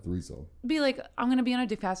deserve to have a threesome. Be like, I'm going to be on a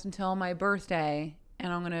dick fast until my birthday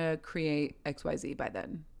and I'm going to create XYZ by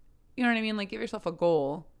then. You know what I mean? Like, give yourself a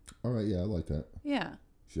goal. All right, yeah, I like that. Yeah.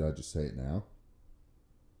 Should I just say it now?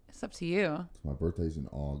 It's up to you. My birthday's in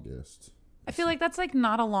August. I feel like that's like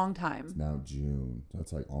not a long It's time. now June.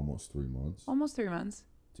 That's like almost 3 months. Almost 3 months.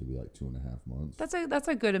 To be like 2.5 months. That's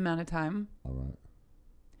a good amount of time. All right.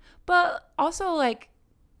 But also like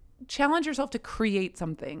challenge yourself to create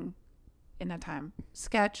something in that time.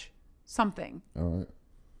 Sketch something. All right.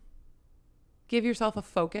 Give yourself a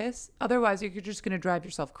focus. Otherwise, you're just going to drive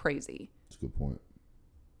yourself crazy. That's a good point.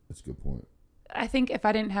 That's a good point. I think if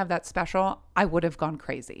I didn't have that special, I would have gone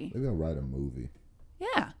crazy. Maybe I'll write a movie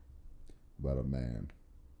Yeah. about a man.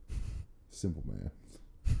 Simple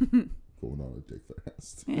man. Going on a dick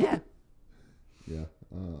fast. Yeah. Yeah.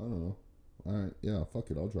 I don't know. All right. Yeah, fuck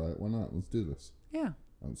it. I'll try it. Why not? Let's do this. Yeah.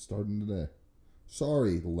 I'm starting today.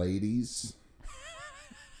 Sorry, ladies.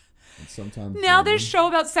 And sometimes Now women- this show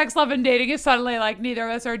about sex, love, and dating is suddenly like neither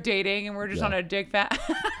of us are dating and we're just Yeah. on a dick fast.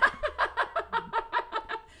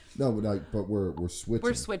 No, but we're switching.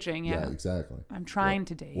 We're switching, yeah. exactly. I'm trying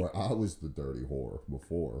to date. Where I was the dirty whore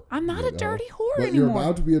before. I'm not you a know? dirty whore But anymore. you're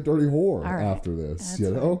about to be a dirty whore All right. after this, That's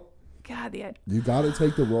you know? God, You got to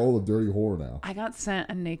take the role of dirty whore now. I got sent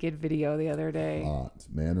a naked video the other day. Hot.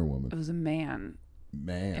 Man or woman? It was a man.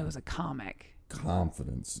 Man. It was a comic.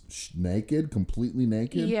 Confidence. Naked? Completely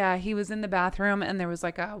naked? Yeah, he was in the bathroom and there was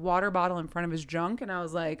like a water bottle in front of his junk. And I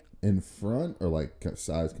was like, In front or like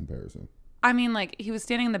size comparison? I mean, like he was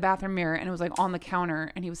standing in the bathroom mirror and it was like on the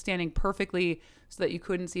counter and he was standing perfectly so that you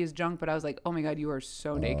couldn't see his junk. But I was like, oh my God, you are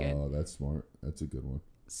so naked. Oh, that's smart. That's a good one.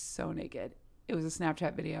 So naked. It was a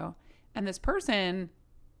Snapchat video. And this person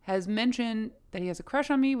has mentioned that he has a crush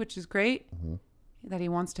on me, which is great. That he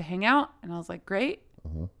wants to hang out. And I was like, great.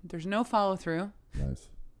 There's no follow through. Nice.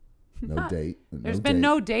 No date. There's been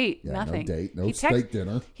no date. Yeah, nothing. No date. No He steak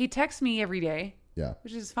dinner. He texts me every day, Yeah.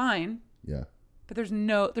 which is fine. Yeah. But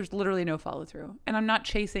there's literally no follow through. And I'm not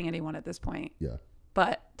chasing anyone at this point. Yeah.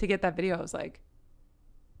 But to get that video, I was like,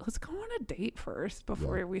 let's go on a date first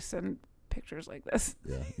before Yeah. we send pictures like this.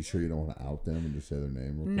 Yeah. You sure you don't want to out them and just say their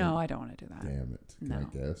name real quick? No, I don't want to do that. Damn it. Can No. I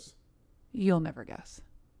guess? You'll never guess.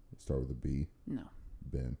 Start with a B. No.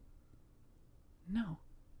 Ben. No.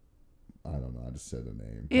 I don't know. I just said a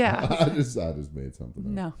name. Yeah. I just made something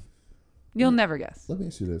up. No. You'll never guess. Let me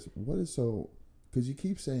ask you this. What is so... Because you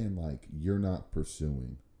keep saying, like, you're not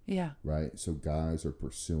pursuing, Yeah. right? So guys are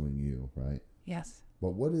pursuing you, right? Yes. But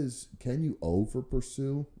what is... Can you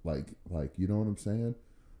over-pursue? Like, you know what I'm saying?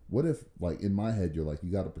 What if, like, in my head, you're like,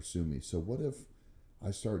 you got to pursue me. So what if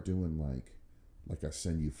I start doing, like I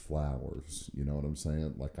send you flowers, you know what I'm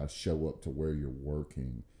saying? Like, I show up to where you're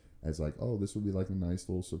working as, like, oh, this would be, like, a nice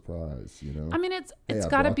little surprise, you know? I mean, it's Hey,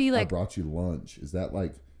 got to be I like brought you lunch. Is that,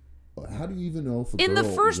 like... How do you even know if a in girl the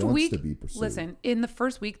first wants week. to be pursued? Listen, in the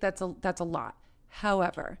first week, that's a lot.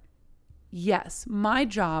 However, yes, my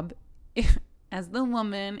job as the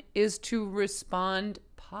woman is to respond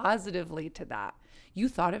positively to that. You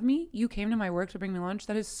thought of me. You came to my work to bring me lunch.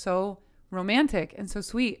 That is so romantic and so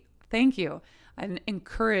sweet. Thank you. And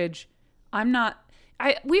encourage.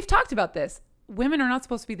 We've talked about this. Women are not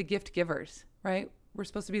supposed to be the gift givers, right? We're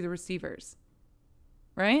supposed to be the receivers,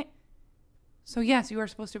 right? So yes, you are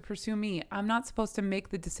supposed to pursue me. I'm not supposed to make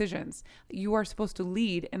the decisions. You are supposed to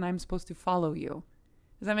lead and I'm supposed to follow you.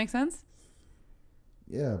 Does that make sense?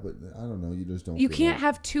 Yeah, but I don't know. You just don't. You feel can't like-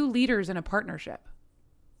 have two leaders in a partnership.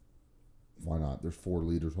 Why not? There's 4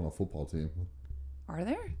 leaders on a football team. Are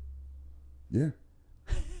there? Yeah.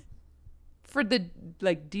 For the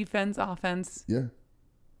like defense, offense. Yeah.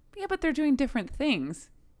 Yeah, but they're doing different things.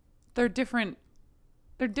 They're different.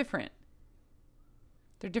 They're different.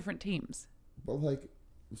 They're different teams. But like,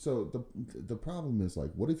 So the problem is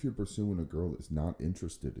like, what if you're pursuing a girl that's not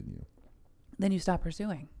interested in you? Then you stop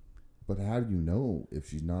pursuing. But how do you know if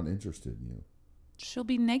she's not interested in you? She'll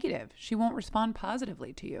be negative. She won't respond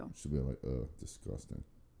positively to you. She'll be like, disgusting.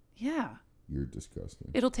 Yeah. You're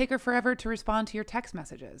disgusting. It'll take her forever to respond to your text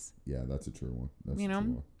messages. Yeah, that's a true one. That's You a know?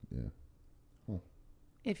 true one. Yeah. Huh.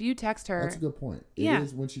 If you text her, That's a good point. It Yeah.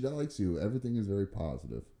 is when she likes you, everything is very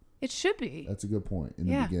positive. it should be. That's a good point in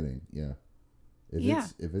the Yeah. beginning. Yeah. Yeah.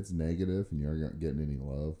 If it's negative and you're not getting any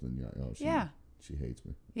love, then you're like, oh, she hates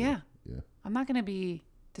me. Yeah. Yeah. I'm not going to be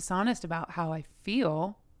dishonest about how I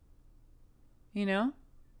feel. You know?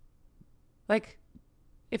 Like,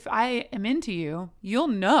 if I am into you, you'll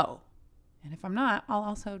know. And if I'm not, I'll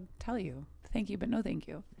also tell you, thank you, but no thank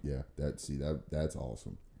you. Yeah. That's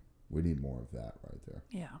awesome. We need more of that right there.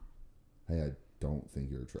 Yeah. Hey, I don't think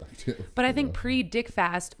you're attractive. But I think pre-Dick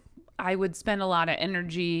Fast, I would spend a lot of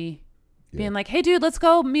energy being Yeah. like, hey, dude, let's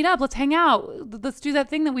go meet up. Let's hang out. Let's do that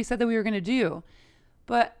thing that we said that we were going to do.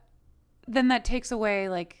 But then that takes away,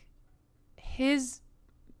 like, his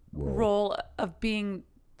role of being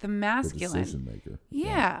the the masculine. decision maker.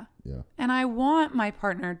 Yeah. Yeah. And I want my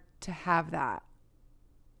partner to have that.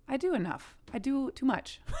 I do enough. I do too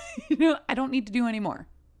much. I don't need to do any more.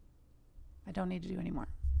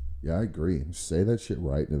 Yeah, I agree. Say that shit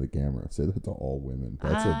right into the camera. Say that to all women.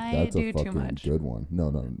 That's I a do too fucking much. good one. No,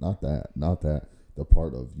 not that. Not that. The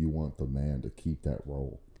part of you want the man to keep that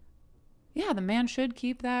role. Yeah, the man should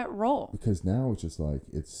keep that role. Because now it's just like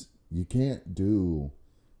you can't do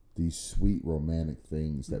these sweet romantic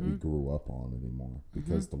things that we grew up on anymore.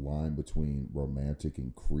 Because the line between romantic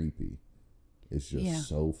and creepy is just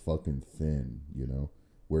so fucking thin, you know?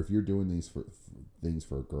 Where if you're doing these things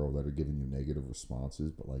for a girl that are giving you negative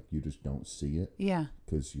responses, but like you just don't see it Yeah.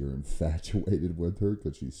 because you're infatuated with her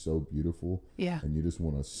because she's so beautiful, Yeah. and you just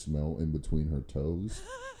want to smell in between her toes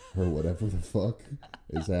or whatever the fuck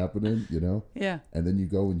is happening, you know? Yeah. And then you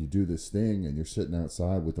go and you do this thing and you're sitting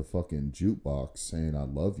outside with a fucking jukebox saying I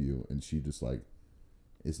love you, and she just like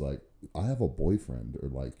is like, I have a boyfriend, or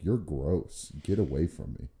like, you're gross, get away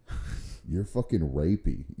from me. You're fucking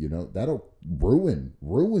rapey, you know? That'll ruin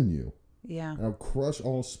you. Yeah. And I'll crush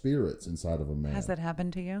all spirits inside of a man. Has that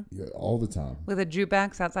happened to you? Yeah, all the time. With a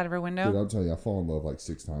jukebox outside of her window? Dude, I'll tell you, I fall in love like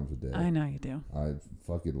 6 times a day. I know you do. I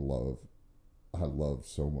fucking love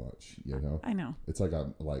so much, you know? I know. It's like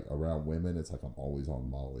I'm like around women, it's like I'm always on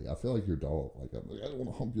Molly. I feel like your dog. Like, I'm like, I don't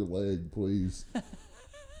want to hump your leg, please.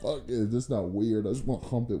 Fuck it, this is not weird. I just want to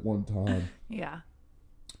hump it one time. Yeah.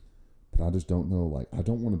 But I just don't know. Like, I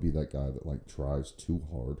don't want to be that guy that like tries too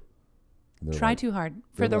hard. And they're Try like- too hard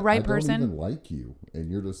for they're the like, right I person. don't even like you, and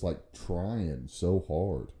you're just like trying so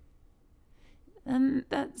hard. And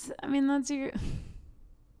that's your.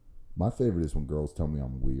 My favorite is when girls tell me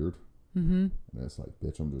I'm weird, Mm-hmm. and it's like,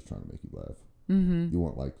 bitch, I'm just trying to make you laugh. Mm-hmm. You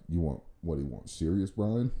want what do you want? Serious,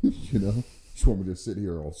 Brian? You know, just want me to sit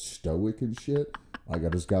here all stoic and shit. Like I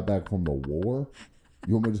just got back from the war.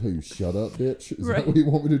 You want me to tell you shut up, bitch? Is Right. that what you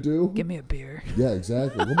want me to do? Give me a beer. Yeah,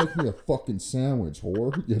 exactly. Go make me a fucking sandwich,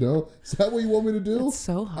 whore. You know, is that what you want me to do? It's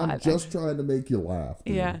so hot. I'm just trying to make you laugh.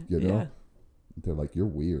 Dude, Yeah, you know. yeah. They're like, you're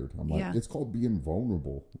weird. I'm like, Yeah. it's called being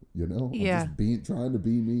vulnerable. You know, Yeah. I'm just trying to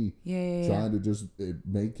be me. Yeah. Trying to just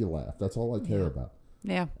make you laugh. That's all I care about.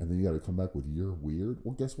 Yeah. And then you got to come back with you're weird.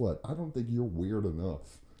 Well, guess what? I don't think you're weird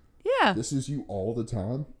enough. Yeah. This is you all the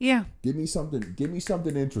time. Yeah. Give me something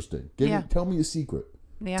interesting. Yeah. Tell me a secret.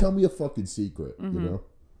 Yeah. Tell me a fucking secret. You Mm-hmm. know.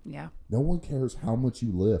 Yeah. No one cares how much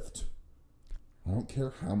you lift. I don't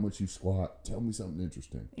care how much you squat. Tell me something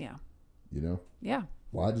interesting. Yeah. You know. Yeah.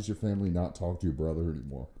 Why does your family not talk to your brother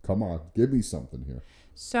anymore? Come on, give me something here.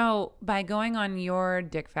 So by going on your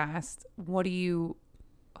dick fast, what do you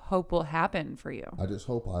hope will happen for you? I just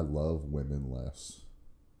hope I love women less.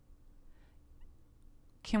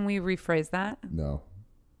 Can we rephrase that? No.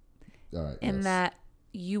 All right. In yes. that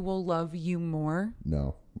you will love you more?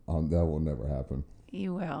 No, that will never happen.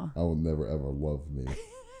 You will. I will never ever love me.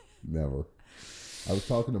 Never. I was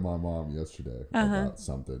talking to my mom yesterday about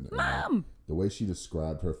something. And Mom! the way she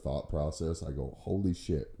described her thought process, I go, holy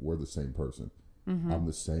shit, we're the same person. Mm-hmm. I'm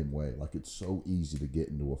the same way. Like, it's so easy to get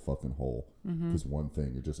into a fucking hole. Because one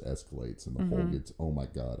thing, it just escalates. And the hole gets, oh my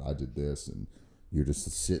God, I did this. And you're just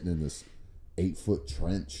sitting in this 8-foot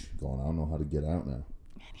trench going, I don't know how to get out now.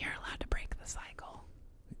 And you're allowed to break the cycle.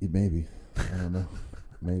 Maybe. I don't know.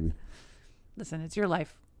 Maybe. Listen, it's your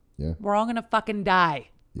life. Yeah. We're all going to fucking die.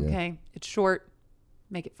 Yeah. Okay? It's short.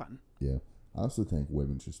 Make it fun. Yeah. I also think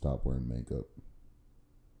women should stop wearing makeup.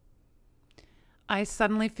 I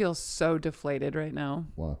suddenly feel so deflated right now.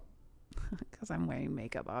 Why? Because I'm wearing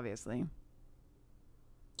makeup, obviously.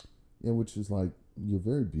 Yeah, which is like, you're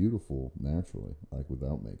very beautiful naturally, like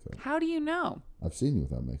without makeup. How do you know? I've seen you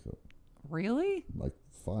without makeup Really? like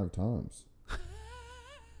 5 times.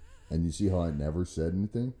 And you see how I never said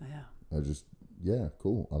anything? Yeah. I just, yeah,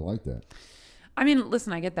 cool. I like that. I mean,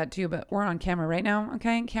 listen, I get that too, but we're on camera right now,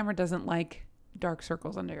 okay? Camera doesn't like dark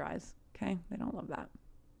circles under your eyes, okay? They don't love that.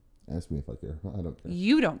 Ask me if I care. I don't care.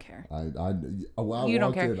 You don't care. You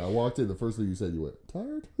don't care. I walked in. The first thing you said, you went,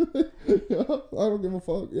 tired? Yeah, I don't give a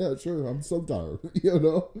fuck. Yeah, sure. I'm so tired. You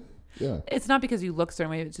know? Yeah. It's not because you look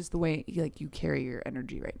certain way. It's just the way you carry your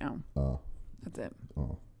energy right now. That's it.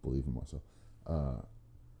 Oh, believe in myself.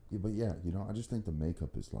 Yeah, but yeah, I just think the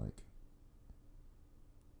makeup is like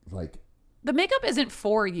The makeup isn't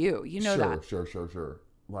for you. You know that. Sure.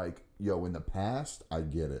 Like, in the past, I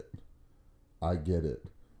get it.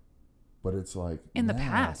 But it's like In the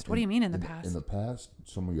past? What do you mean in the past? In the past,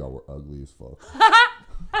 some of y'all were ugly as fuck.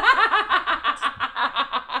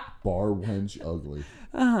 Bar wench ugly.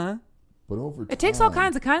 Uh-huh. But over time, It takes all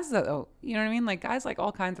kinds of though. You know what I mean? Like guys like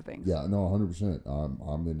all kinds of things. Yeah, no, 100%.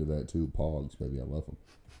 I'm into that too. Pogs, baby, I love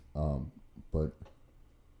them. But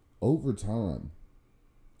over time,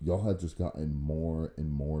 y'all have just gotten more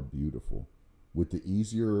and more beautiful. With the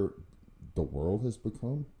easier the world has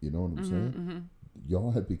become, you know what I'm saying? Mm-hmm.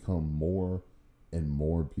 Y'all have become more and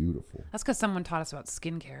more beautiful. That's because someone taught us about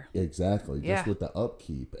skincare. Exactly. Yeah. Just with the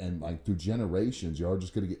upkeep. And like through generations, y'all are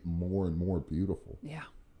just going to get more and more beautiful. Yeah.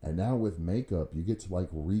 And now with makeup, you get to like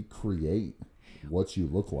recreate what you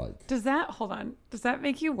look like. Does that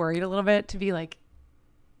make you worried a little bit to be like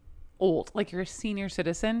old? Like you're a senior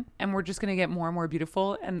citizen and we're just going to get more and more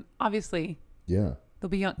beautiful. And obviously, Yeah. they'll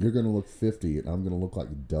be young. You're going to look 50 and I'm going to look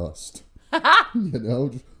like dust.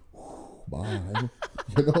 Just bye.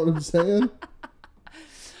 You know what I'm saying?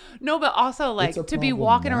 No, but also like It's a to be problem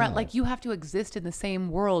walking now. around, like you have to exist in the same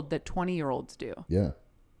world that 20-year-olds do. Yeah.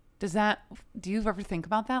 Do you ever think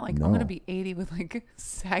about that? Like No. I'm going to be 80 with like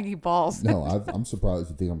saggy balls. No, I'm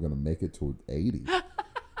surprised you think I'm going to make it to 80.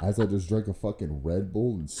 As I just drank a fucking Red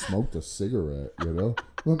Bull and smoked a cigarette, I'm going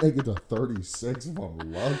to make it to 36 if I'm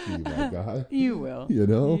lucky, my guy. You will. You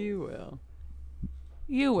know? You will.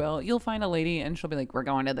 You will. You'll find a lady and she'll be like, we're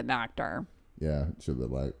going to the doctor. Yeah, she'll be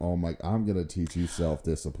like, oh my, I'm going to teach you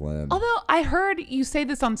self-discipline. Although I heard you say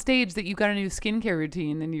this on stage that you got a new skincare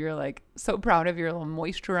routine and you're like so proud of your little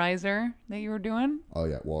moisturizer that you were doing. Oh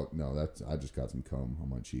yeah, well, no, I just got some cum on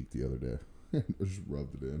my cheek the other day. I just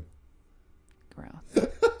rubbed it in. Gross.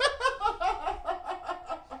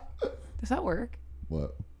 Does that work?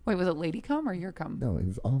 What? Wait, was it lady cum or your cum? No, it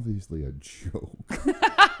was obviously a joke.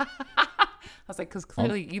 I was like, because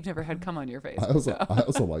clearly you've never had cum on your face. I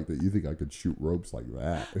also like that you think I could shoot ropes like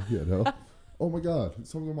that, Oh my God,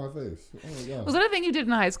 it's something on my face. Oh my God. Was that a thing you did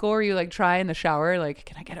in high school where you like try in the shower? Like,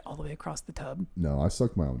 can I get it all the way across the tub? No, I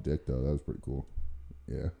sucked my own dick though. That was pretty cool.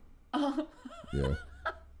 Yeah. Yeah.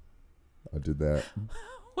 I did that.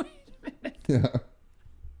 Wait a minute. Yeah.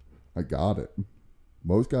 I got it.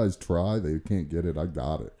 Most guys try, they can't get it. I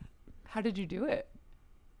got it. How did you do it?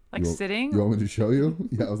 Like You sitting? want me to show you?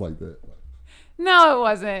 Yeah, I was like that. No, it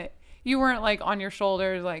wasn't. You weren't like on your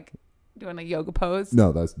shoulders, like doing a yoga pose.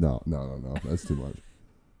 No, that's no. That's too much.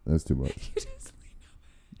 That's too much. You just leaned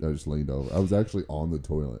over. I just leaned over. I was actually on the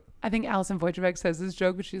toilet. I think Alison Wojcicki says this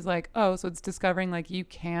joke, but she's like, "Oh, so it's discovering like you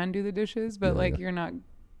can do the dishes, but Yeah, like yeah. you're not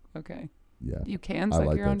okay. Yeah. You can I suck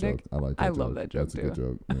like your that own joke. dick." I like that I joke. love that joke That's a good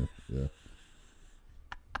too. joke. Yeah.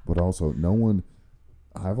 But also,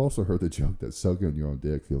 I've also heard the joke that sucking your own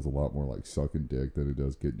dick feels a lot more like sucking dick than it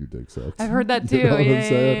does getting your dick sucked. I've heard that too. You know what I'm Yeah.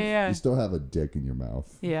 saying? You still have a dick in your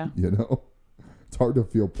mouth. Yeah. It's hard to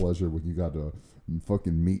feel pleasure when you got a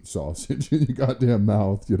fucking meat sausage in your goddamn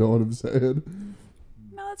mouth. You know what I'm saying?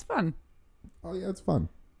 No, that's fun. Oh yeah, it's fun.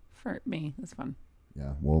 For me, it's fun.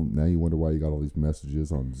 Yeah. Well, now you wonder why you got all these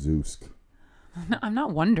messages on Zeus. No, I'm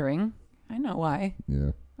not wondering. I know why.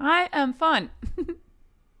 Yeah. I am fun.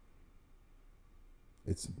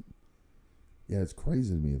 It's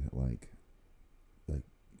crazy to me that like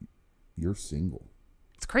you're single.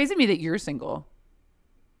 It's crazy to me that you're single.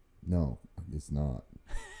 No, it's not.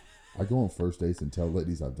 I go on first dates and tell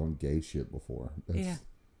ladies I've done gay shit before. Yeah.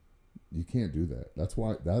 You can't do that. That's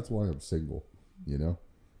why I'm single, Yeah.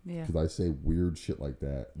 Because I say weird shit like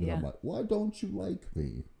that. And Yeah. I'm like, why don't you like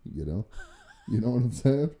me? You know what I'm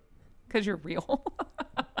saying? Because you're real.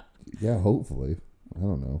 Yeah, hopefully. I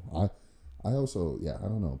don't know. I also, yeah, I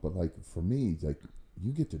don't know. But like for me, like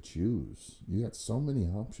you get to choose. You got so many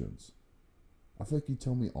options. I feel like you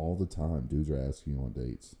tell me all the time dudes are asking you on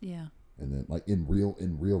dates. Yeah. And then like in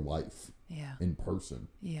real life, Yeah. in person.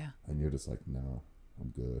 Yeah. And you're just like, no, I'm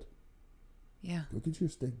good. Yeah. Go get you a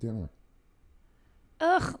steak dinner.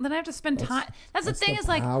 ugh, then I have to spend time. That's the thing is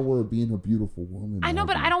like, power of being a beautiful woman. I know,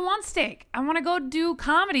 but Maggie. I don't want steak. I want to go do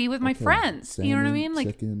comedy with my Okay, friends. You know what I salmon, mean? Like,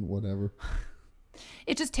 chicken, whatever.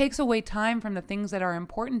 it just takes away time from the things that are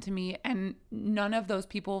important to me, and none of those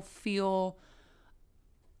people feel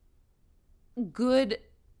good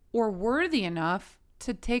or worthy enough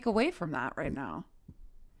to take away from that right now.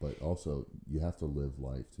 But also, you have to live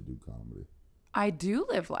life to do comedy. I do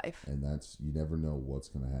live life. And you never know what's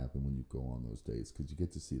going to happen when you go on those dates, because you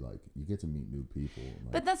get to see, like, you get to meet new people.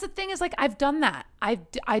 Like, But that's the thing is, like, I've done that. I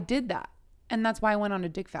did that. And that's why I went on a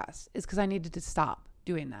dick fast, is because I needed to stop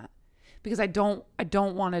doing that. Because I don't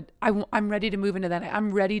want to, I'm ready to move into that.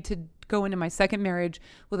 I'm ready to go into my second marriage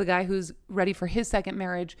with a guy who's ready for his second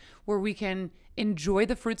marriage, where we can enjoy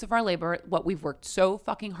the fruits of our labor, what we've worked so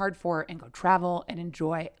fucking hard for, and go travel and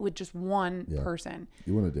enjoy with just one person.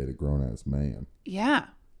 you want to date a grown-ass man. Yeah.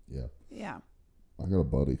 Yeah. Yeah. I got a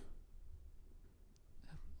buddy.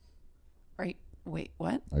 Right. Wait,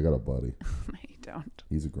 what? I got a buddy. No, you don't.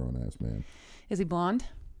 He's a grown-ass man. Is he blonde?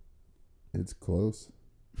 It's close.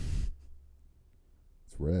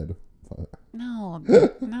 It's red. No,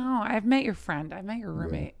 no. I've met your friend. I've met your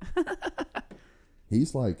roommate.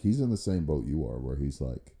 He's in the same boat you are, where he's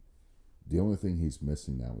like, the only thing he's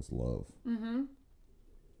missing now is love. Mm-hmm.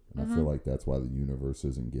 And I feel like that's why the universe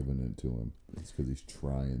isn't giving it to him. It's because he's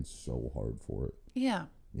trying so hard for it. Yeah.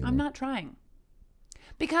 You I'm know? not trying.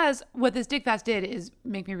 Because what this dick fast did is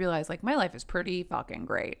make me realize, like, my life is pretty fucking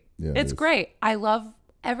great. Yeah, it's it is. great. I love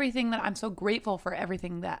everything that I'm so grateful for,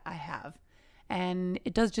 everything that I have. And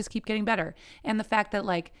it does just keep getting better. And the fact that,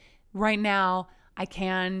 like, right now I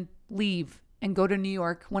can leave and go to New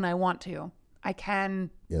York when I want to. I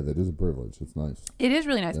can. Yeah, that is a privilege. It's nice. It is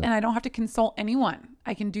really nice. And I don't have to consult anyone.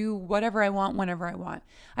 I can do whatever I want whenever I want.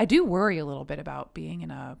 I do worry a little bit about being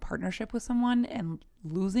in a partnership with someone and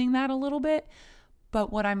losing that a little bit.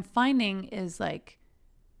 But what I'm finding is, like,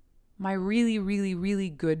 my really, really, really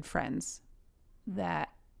good friends that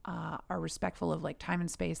are respectful of, like, time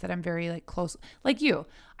and space, that I'm very, like, close, like you.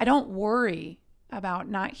 I don't worry about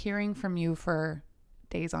not hearing from you for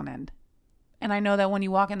days on end. And I know that when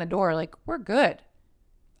you walk in the door, like, we're good.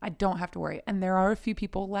 I don't have to worry. And there are a few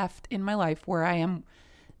people left in my life where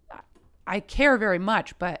I care very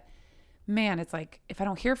much, but man, it's like, if I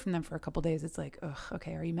don't hear from them for a couple days, it's like, ugh,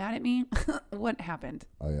 okay, are you mad at me? What happened?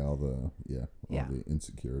 All the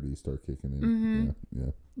insecurities start kicking in. Mm-hmm.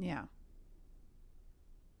 Yeah. Yeah.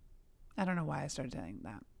 I don't know why I started saying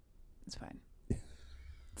that. It's fine.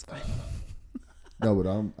 It's fine. No, but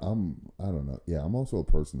I don't know. Yeah, I'm also a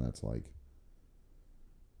person that's like,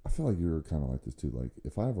 I feel like you're kind of like this too. Like,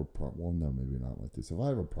 if I have a problem, well, no, maybe not like this. If I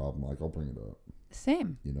have a problem, like, I'll bring it up.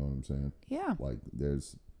 Same. You know what I'm saying? Yeah. Like, I'm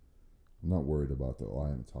not worried about I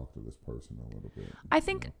haven't talked to this person a little bit. I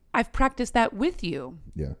think I've practiced that with you.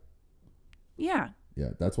 Yeah. Yeah. Yeah,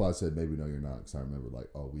 that's why I said maybe no, you're not. Because I remember, like,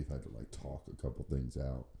 we've had to, like, talk a couple things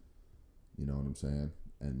out. You know what I'm saying?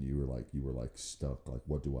 And you were like stuck. Like,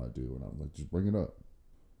 what do I do? And I was like, just bring it up.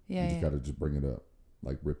 Yeah. You just got to just bring it up.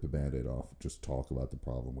 Like, rip the Band-Aid off. Just talk about the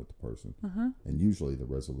problem with the person. Uh-huh. And usually the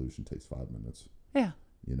resolution takes 5 minutes. Yeah.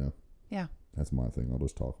 You know? Yeah. That's my thing. I'll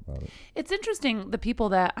just talk about it. It's interesting, the people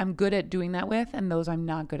that I'm good at doing that with and those I'm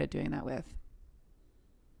not good at doing that with.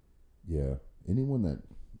 Yeah. Anyone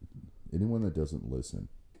that doesn't listen.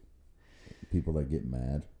 People that get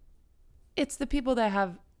mad. It's the people that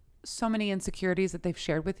have so many insecurities that they've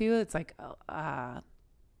shared with you. It's like a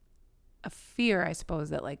fear, I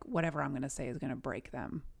suppose, that, like, whatever I'm going to say is going to break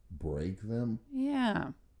them. Break them? Yeah.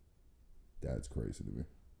 That's crazy to me.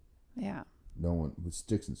 Yeah. No one, with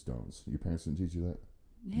sticks and stones. Your parents didn't teach you that?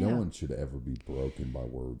 Yeah. No one should ever be broken by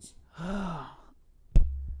words.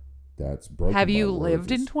 That's broken. Have by you words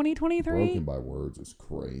lived in is- 2023? Broken by words is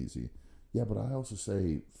crazy. Yeah, but I also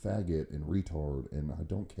say faggot and retard, and I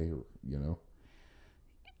don't care, you know?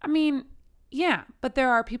 I mean, yeah, but there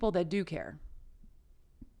are people that do care.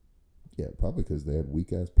 Yeah, probably because they had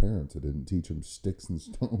weak-ass parents that didn't teach them sticks and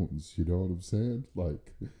stones. You know what I'm saying?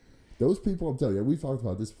 Like, those people, I'm telling you, we've talked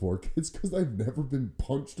about this before. It's because they've never been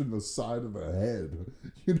punched in the side of the head.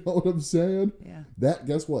 You know what I'm saying? Yeah.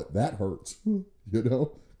 Guess what? That hurts. You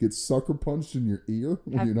know? Get sucker punched in your ear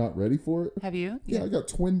when you're not ready for it. Have you? Yeah, I got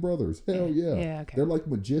twin brothers. Hell yeah. Yeah, okay. They're like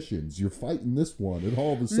magicians. You're fighting this one, and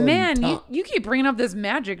all of a sudden, Man, you keep bringing up this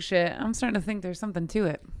magic shit. I'm starting to think there's something to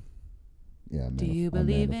it. Yeah, Do you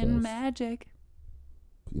believe in magic?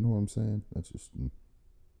 You know what I'm saying? That's just.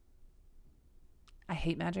 I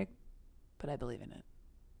hate magic, but I believe in it.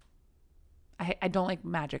 I don't like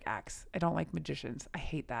magic acts. I don't like magicians. I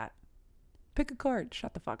hate that. Pick a card.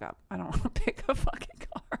 Shut the fuck up. I don't want to pick a fucking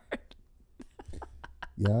card.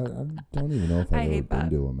 Yeah, I don't even know if I I've ever hate been that.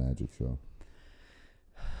 to a magic show.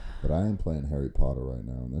 But I am playing Harry Potter right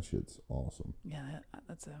now, and that shit's awesome. Yeah,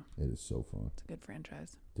 that's a It is so fun. good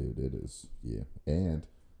franchise. Dude, it is. Yeah. And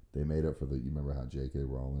they made up for you remember how J.K.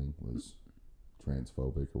 Rowling was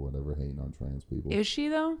transphobic or whatever, hating on trans people? Is she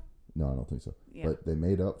though? No, I don't think so. Yeah. But they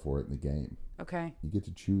made up for it in the game. Okay. You get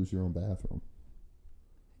to choose your own bathroom.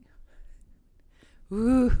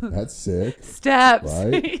 Ooh. That's sick. Steps.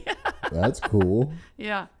 Right? That's cool.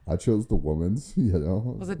 Yeah. I chose the woman's, you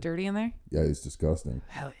know. Was it dirty in there? Yeah, it's disgusting.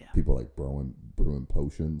 Hell yeah. People like brewing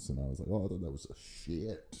potions, and I was like, oh, I thought that was a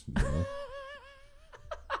shit. You know?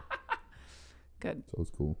 Good. So it's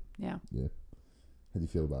cool. Yeah. Yeah. How do you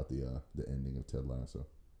feel about the ending of Ted Lasso?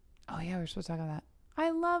 Oh yeah, we were supposed to talk about that.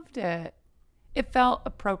 I loved it. It felt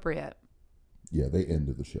appropriate. Yeah, they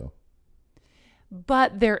ended the show.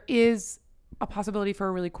 But there is a possibility for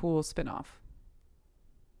a really cool spin-off.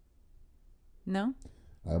 No?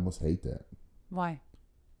 I almost hate that. Why?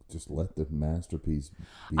 Just let the masterpiece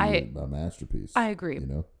be a masterpiece. I agree. You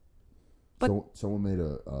know? But so, someone made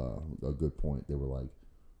a good point. They were like,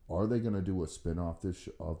 are they going to do a spin-off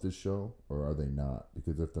of this show, or are they not?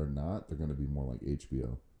 Because if they're not, they're going to be more like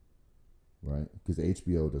HBO. Right? Because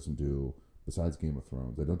HBO doesn't do, besides Game of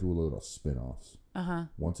Thrones, they don't do a lot of spin-offs. Uh-huh.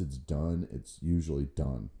 Once it's done, it's usually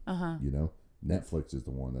done. Uh-huh. You know? Netflix is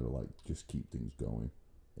the one that'll like just keep things going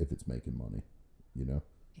if it's making money. You know?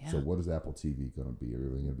 Yeah. So what is Apple TV going to be? Are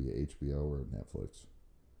they going to be HBO or Netflix?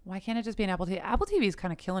 Why can't it just be an Apple TV? Apple TV is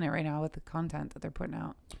kind of killing it right now with the content that they're putting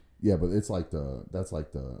out. Yeah, but it's like that's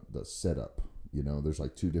like the setup. You know, there's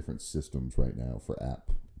like two different systems right now for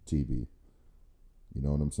app TV. You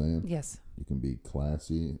know what I'm saying? Yes. You can be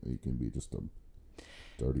classy, or you can be just a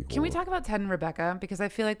dirty. Can we whore. talk about Ted and Rebecca? Because I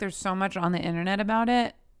feel like there's so much on the internet about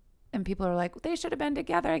it. And people are like, they should have been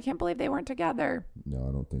together. I can't believe they weren't together. No,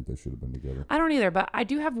 I don't think they should have been together. I don't either. But I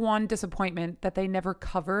do have one disappointment that they never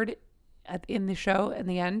covered in the show in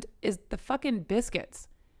the end is the fucking biscuits.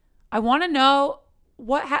 I want to know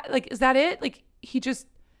what, is that it? Like, he just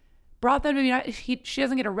brought them to me. She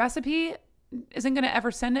doesn't get a recipe, isn't going to ever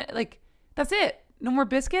send it. Like, that's it. No more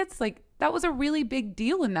biscuits. Like, that was a really big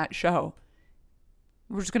deal in that show.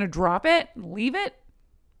 We're just going to drop it and leave it.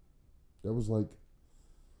 That was like,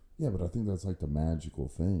 yeah, but I think that's like the magical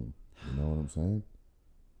thing. You know what I'm saying?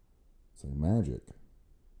 It's like magic.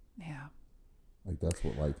 Yeah. Like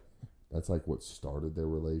that's like what started their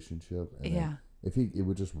relationship. And Yeah. it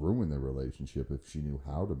would just ruin their relationship if she knew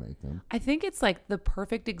how to make them. I think it's like the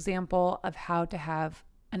perfect example of how to have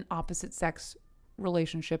an opposite sex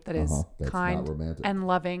relationship that is That's kind not romantic. and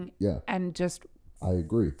loving Yeah. and just I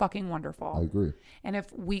agree. fucking wonderful. I agree. And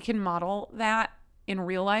if we can model that in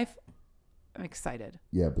real life, I'm excited.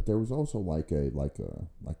 Yeah, but there was also like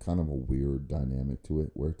kind of a weird dynamic to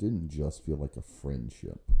it where it didn't just feel like a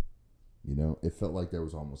friendship. You know, it felt like there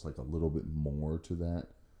was almost like a little bit more to that,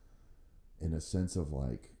 in a sense of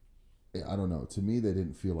like, I don't know. To me, they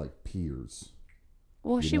didn't feel like peers.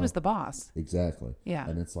 Well, You she know? was the boss. Exactly. Yeah.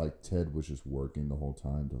 And it's like Ted was just working the whole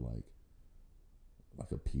time to like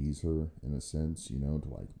appease her in a sense, you know, to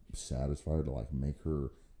like satisfy her, to like make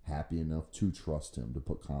her happy enough to trust him, to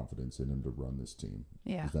put confidence in him to run this team.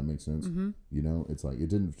 Yeah. Does that make sense? Mm-hmm. You know, it's like it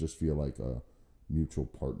didn't just feel like a mutual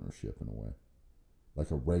partnership in a way, like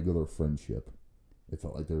a regular friendship. It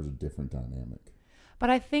felt like there was a different dynamic. But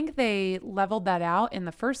I think they leveled that out in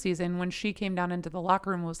the first season when she came down into the locker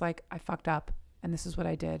room and was like, I fucked up and this is what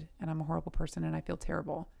I did and I'm a horrible person and I feel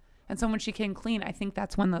terrible. And so when she came clean, I think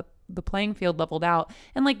that's when the playing field leveled out.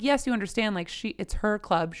 And like, yes, you understand, like it's her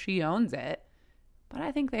club, she owns it. But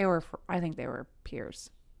I think they were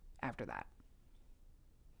peers after that.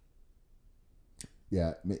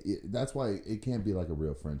 Yeah, that's why it can't be like a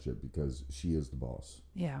real friendship, because she is the boss.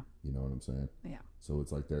 Yeah. You know what I'm saying? Yeah. So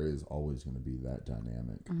it's like there is always going to be that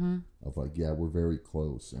dynamic Mm-hmm. of like, yeah, we're very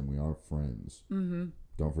close and we are friends. Mm-hmm.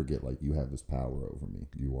 Don't forget, like, you have this power over me.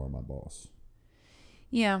 You are my boss.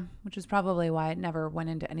 Yeah, which is probably why it never went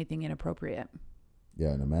into anything inappropriate. Yeah,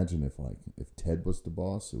 and imagine if Ted was the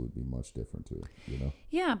boss, it would be much different too, you know?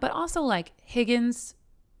 Yeah, but also like Higgins,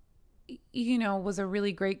 you know, was a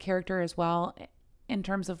really great character as well in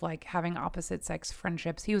terms of like having opposite sex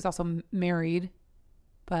friendships. He was also married,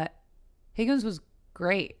 but Higgins was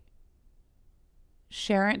great.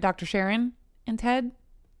 Dr. Sharon and Ted,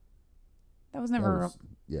 that was never...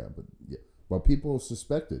 Well, people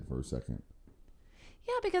suspected for a second.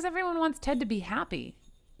 Yeah, because everyone wants Ted to be happy.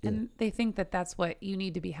 Yeah. And they think that that's what you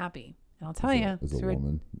need to be happy. And I'll tell you, As a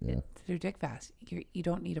woman, yeah. through Dick Fast, you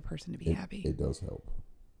don't need a person to be happy. It does help.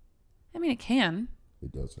 I mean, it can.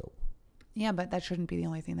 It does help. Yeah, but that shouldn't be the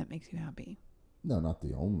only thing that makes you happy. No, not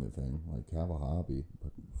the only thing. Like, have a hobby,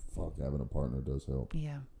 but fuck, having a partner does help.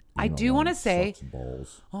 Yeah. I Being do want to alone say, sucks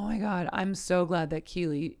balls. oh my God, I'm so glad that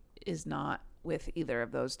Keely is not with either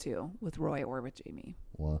of those two, with Roy or with Jamie.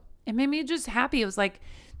 What? It made me just happy. It was like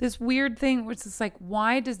this weird thing where it's just like,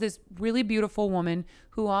 why does this really beautiful woman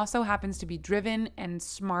who also happens to be driven and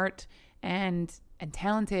smart and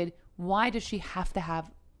talented, why does she have to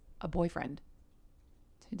have a boyfriend?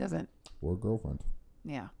 She doesn't. Or a girlfriend.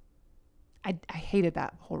 Yeah. I hated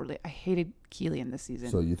that whole I hated Keely in this season.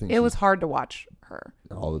 So you think it was hard to watch her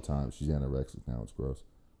all the time? She's anorexic now. It's gross.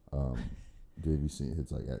 Have you seen?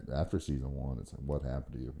 It's like after season 1, it's like, what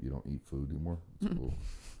happened to you? You don't eat food anymore. It's cool.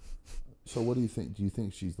 So what do you think? Do you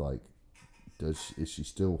think she's like? Is she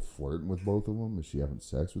still flirting with both of them? Is she having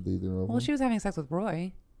sex with either of them? Well, she was having sex with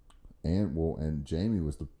Roy. And Jamie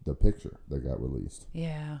was the picture that got released.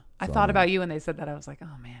 Yeah. I So, thought about you when they said that. I was like,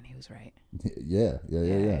 oh man, he was right. Yeah.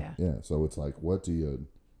 Yeah. So it's like, what do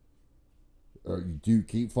you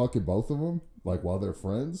keep fucking both of them like while they're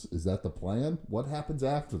friends? Is that the plan? What happens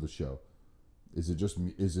after the show? Is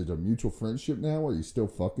it a mutual friendship now? Are you still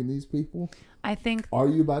fucking these people? I think. Are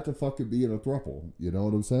you about to fucking be in a throuple? You know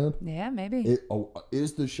what I'm saying? Yeah, maybe.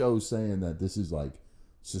 Is the show saying that this is like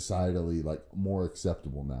societally like more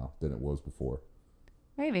acceptable now than it was before?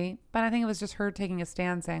 Maybe. But I think it was just her taking a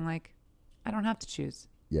stand saying like, I don't have to choose.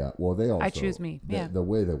 Yeah. Well, they also. I choose me. Yeah. The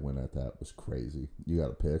way they went at that was crazy. You got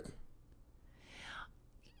to pick.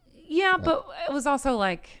 Yeah, but it was also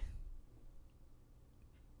like,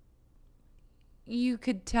 you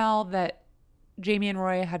could tell that Jamie and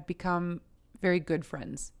Roy had become very good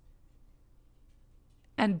friends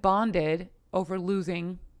and bonded over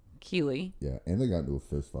losing Keely. Yeah, and they got into a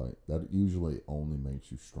fist fight. That usually only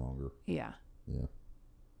makes you stronger. Yeah. Yeah.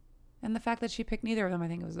 And the fact that she picked neither of them, I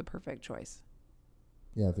think it was the perfect choice.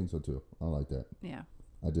 Yeah, I think so too. I like that. Yeah.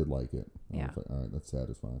 I did like it. Yeah. Was like, all right, that's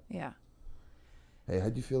satisfying. Yeah. Hey,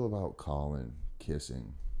 how'd you feel about Colin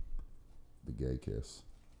kissing the gay kiss?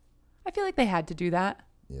 I feel like they had to do that.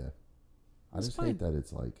 Yeah. I It's just fine. hate that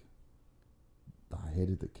it's like, I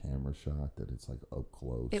hated the camera shot that it's like up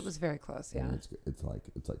close. It was very close. Yeah. And it's like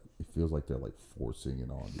it feels like they're like forcing it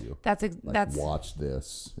on you. That's Like, that's watch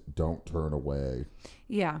this. Don't turn away.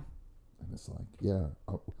 yeah. And it's like, yeah.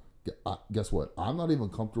 Guess what? I'm not even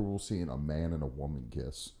comfortable seeing a man and a woman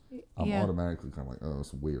kiss. I'm Yeah. automatically kind of like, oh,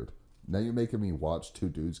 it's weird. Now you're making me watch two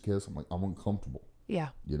dudes kiss. I'm like, I'm uncomfortable. Yeah.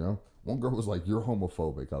 You know? One girl was like, you're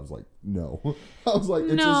homophobic. I was like, no. I was like,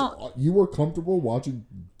 it's No. just, you were comfortable watching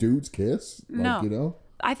dudes kiss? Like, No. You know?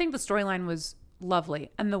 I think the storyline was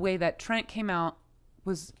lovely, and the way that Trent came out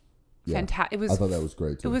was Yeah. fantastic. It was I thought that was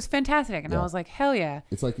great too. it was fantastic, and I Yeah. was like, hell yeah.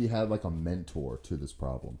 It's like he had like a mentor to this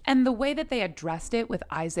problem. And the way that they addressed it with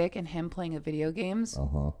Isaac and him playing the video games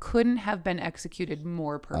couldn't have been executed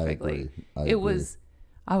more perfectly. I agree.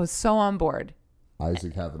 I was so on board.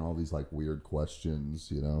 Isaac having all these like weird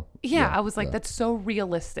questions, you know? Yeah, I was like, yeah. that's so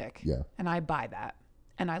realistic. Yeah. And I buy that.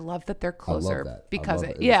 And I love that they're I love closer that. because I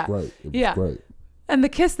love it. it. Yeah. It was great. It was yeah. great. And the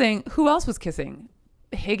kiss thing, who else was kissing?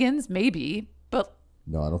 Higgins, maybe, but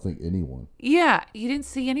No, I don't think anyone. yeah, you didn't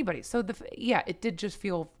see anybody. So it did just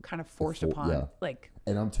feel kind of forced upon. yeah. Like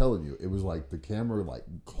And I'm telling you, it was like the camera like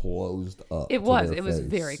closed up. It to was. their It was face.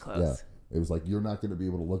 very close. Yeah. It was like you're not going to be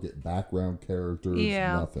able to look at background characters,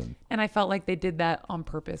 yeah. nothing. And I felt like they did that on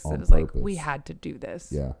purpose. On It was like purpose. we had to do this.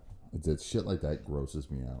 Yeah. It's shit like that grosses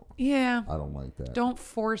me out. Yeah. I don't like that. Don't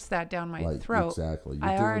force that down my like, throat. Exactly. You're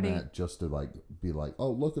I doing already that just to like be like,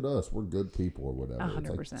 oh, look at us. We're good people or whatever. It's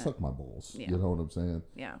 100%. like, suck my balls. Yeah. You know what I'm saying?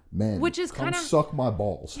 Yeah. Man, Which is come kinda- suck my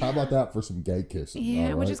balls. How about that for some gay kissing?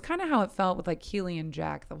 Yeah, all which right? is kind of how it felt with like Keely and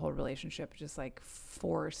Jack, the whole relationship, just like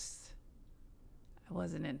forced. I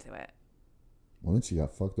wasn't into it. Well, then she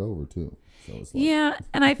got fucked over too. So it's like, Yeah,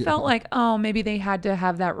 and I felt like, oh, maybe they had to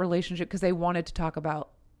have that relationship because they wanted to talk about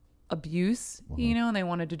abuse, you know, and they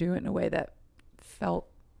wanted to do it in a way that felt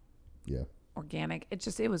yeah. organic. I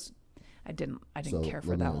didn't So care for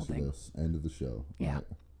let me that whole ask you thing. this. End of the show. Yeah. right?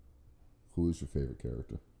 Who is your favorite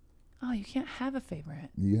character? Oh, you can't have a favorite.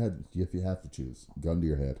 If you have to choose, gun to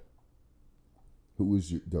your head. Who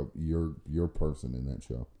is your person in that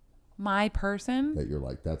show My person, that you're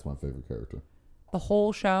like, that's my favorite character? the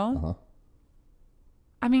whole show. Uh huh.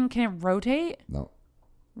 I mean, can it rotate? No.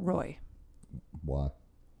 Roy. Why?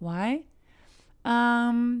 Why?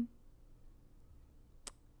 I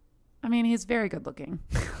mean, he's very good looking.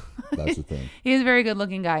 That's the thing. He's a very good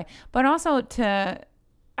looking guy. But also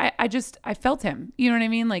I felt him. You know what I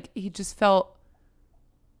mean? Like he just felt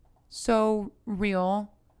so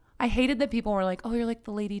real. I hated that people were like, oh, you're like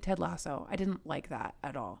the lady Ted Lasso. I didn't like that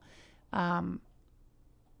at all.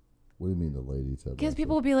 What do you mean the lady Ted Because Lasso?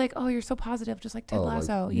 people would be like, "Oh, you're so positive, just like Ted Oh, like,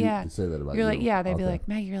 Lasso." you Yeah, say that about you're you. like, yeah. They'd be Okay. like,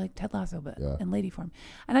 "Maggie, you're like Ted Lasso, but Yeah. in lady form."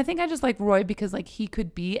 And I think I just like Roy because like he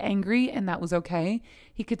could be angry and that was okay.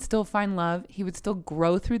 He could still find love. He would still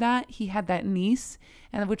grow through that. He had that niece,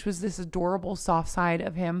 and which was this adorable soft side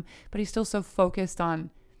of him, but he's still so focused on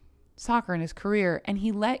soccer and his career, and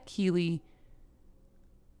he let Keely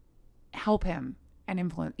help him and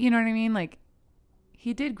influence. You know what I mean? Like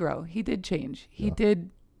he did grow. He did change. He Yeah. did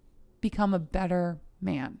become a better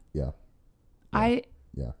man. Yeah.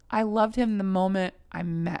 Yeah. I loved him the moment I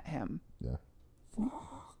met him. Yeah.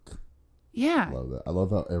 Yeah. Love that. I love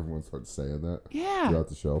how everyone starts saying that Yeah. throughout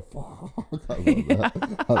the show. Fuck. I love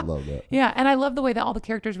that. I love that. Yeah. And I love the way that all the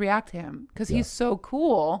characters react to him because Yeah. he's so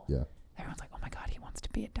cool. Yeah. Everyone's like, "Oh my God, he wants to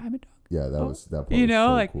be a diamond dog." Yeah, that part You was know,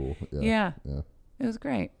 so like, cool. yeah. Yeah. It was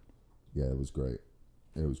great. Yeah, it was great.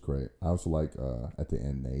 It was great. I also like at the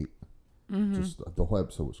end Nate. Mm-hmm. Just the whole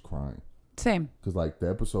episode was crying. Same. Because like the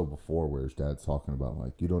episode before where his dad's talking about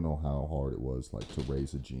like you don't know how hard it was like to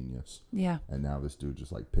raise a genius. Yeah. And now this dude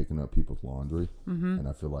just like picking up people's laundry. And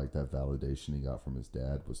I feel like that validation he got from his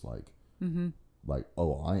dad was like like,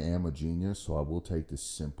 oh, I am a genius, so I will take this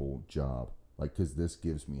simple job. Like, because this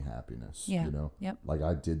gives me happiness, Yeah. you know? Yep. Like,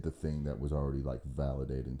 I did the thing that was already, like,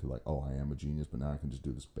 validating to, like, oh, I am a genius, but now I can just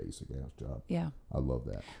do this basic-ass job. Yeah. I love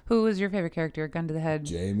that. Who was your favorite character? Gun to the head.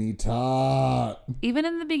 Jamie Todd. Even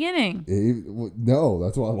in the beginning. No,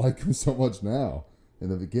 that's why I like him so much now. In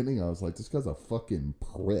the beginning, I was like, this guy's a fucking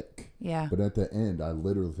prick. Yeah. But at the end, I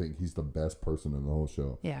literally think he's the best person in the whole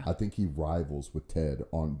show. Yeah. I think he rivals with Ted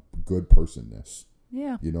on good personness.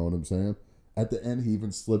 Yeah. You know what I'm saying? At the end, he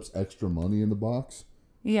even slips extra money in the box.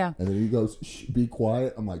 Yeah. And then he goes, shh, be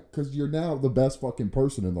quiet. I'm like, because you're now the best fucking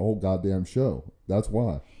person in the whole goddamn show. That's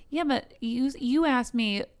why. Yeah, but you asked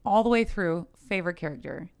me all the way through favorite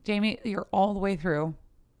character. Jamie, you're all the way through.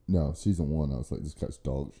 No, season 1, I was like, this guy's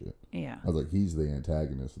dog shit. Yeah. I was like, he's the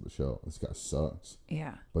antagonist of the show. This guy sucks.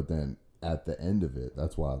 Yeah. But then at the end of it,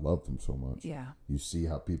 that's why I loved him so much. Yeah. You see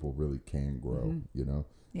how people really can grow, you know?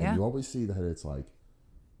 Yeah. And you always see that it's like,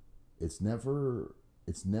 it's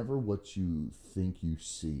never what you think you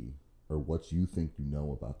see or what you think you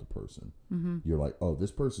know about the person. You're like, oh,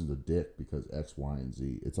 this person's a dick because X, Y, and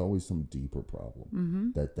Z. It's always some deeper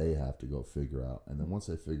problem that they have to go figure out. And then once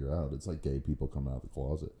they figure out, it's like gay people coming out of the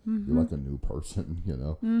closet. You're like a new person, you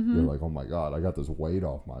know? You're like, oh my God, I got this weight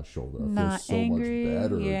off my shoulder. I Not feel so angry. much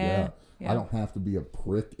better. Yeah. I don't have to be a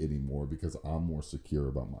prick anymore because I'm more secure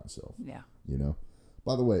about myself. Yeah. You know?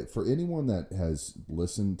 By the way, for anyone that has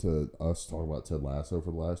listened to us talk about Ted Lasso for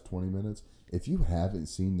the last 20 minutes, if you haven't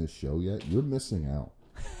seen this show yet, you're missing out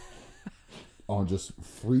on just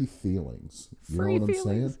free feelings. You Free know what feelings,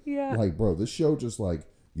 I'm saying? yeah. Like, bro, this show just like,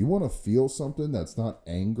 you want to feel something that's not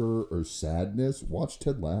anger or sadness, watch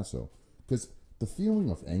Ted Lasso. Because the feeling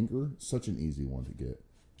of anger, such an easy one to get.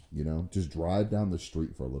 You know, just drive down the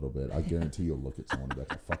street for a little bit. I guarantee you'll look at someone and be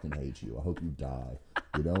like, I fucking hate you. I hope you die.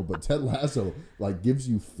 You know, but Ted Lasso like gives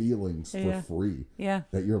you feelings Yeah. for free. Yeah.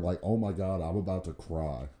 That you're like, oh my God, I'm about to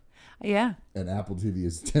cry. Yeah. And Apple TV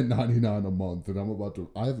is $10.99 a month, and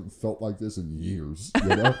I haven't felt like this in years.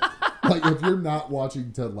 You know, like if you're not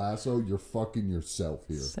watching Ted Lasso, you're fucking yourself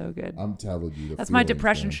here. So good. I'm telling you, That's my feelings,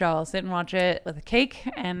 depression man. show. I'll sit and watch it with a cake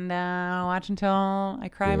and watch until I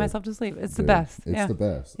cry Dude. myself to sleep. It's the Dude, best. It's Yeah. the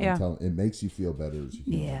best. Yeah. I'm telling. It makes you feel better as a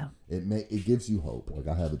human. Yeah. It gives you hope. Like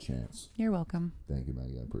I have a chance. You're welcome. Thank you,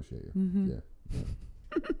 Maggie. I appreciate you. Mm-hmm. Yeah.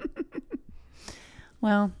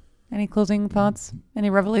 Well, any closing thoughts? Any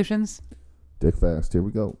revelations? Dick fast. Here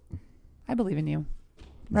we go. I believe in you.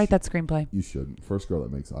 Write that screenplay. You shouldn't. First girl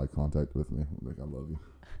that makes eye contact with me, I'm like, I love you.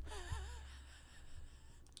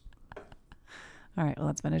 All right, well,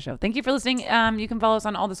 that's been a show. Thank you for listening. You can follow us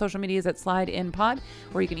on all the social medias at Slide In Pod,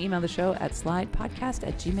 or you can email the show at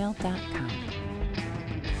slidepodcast@gmail.com.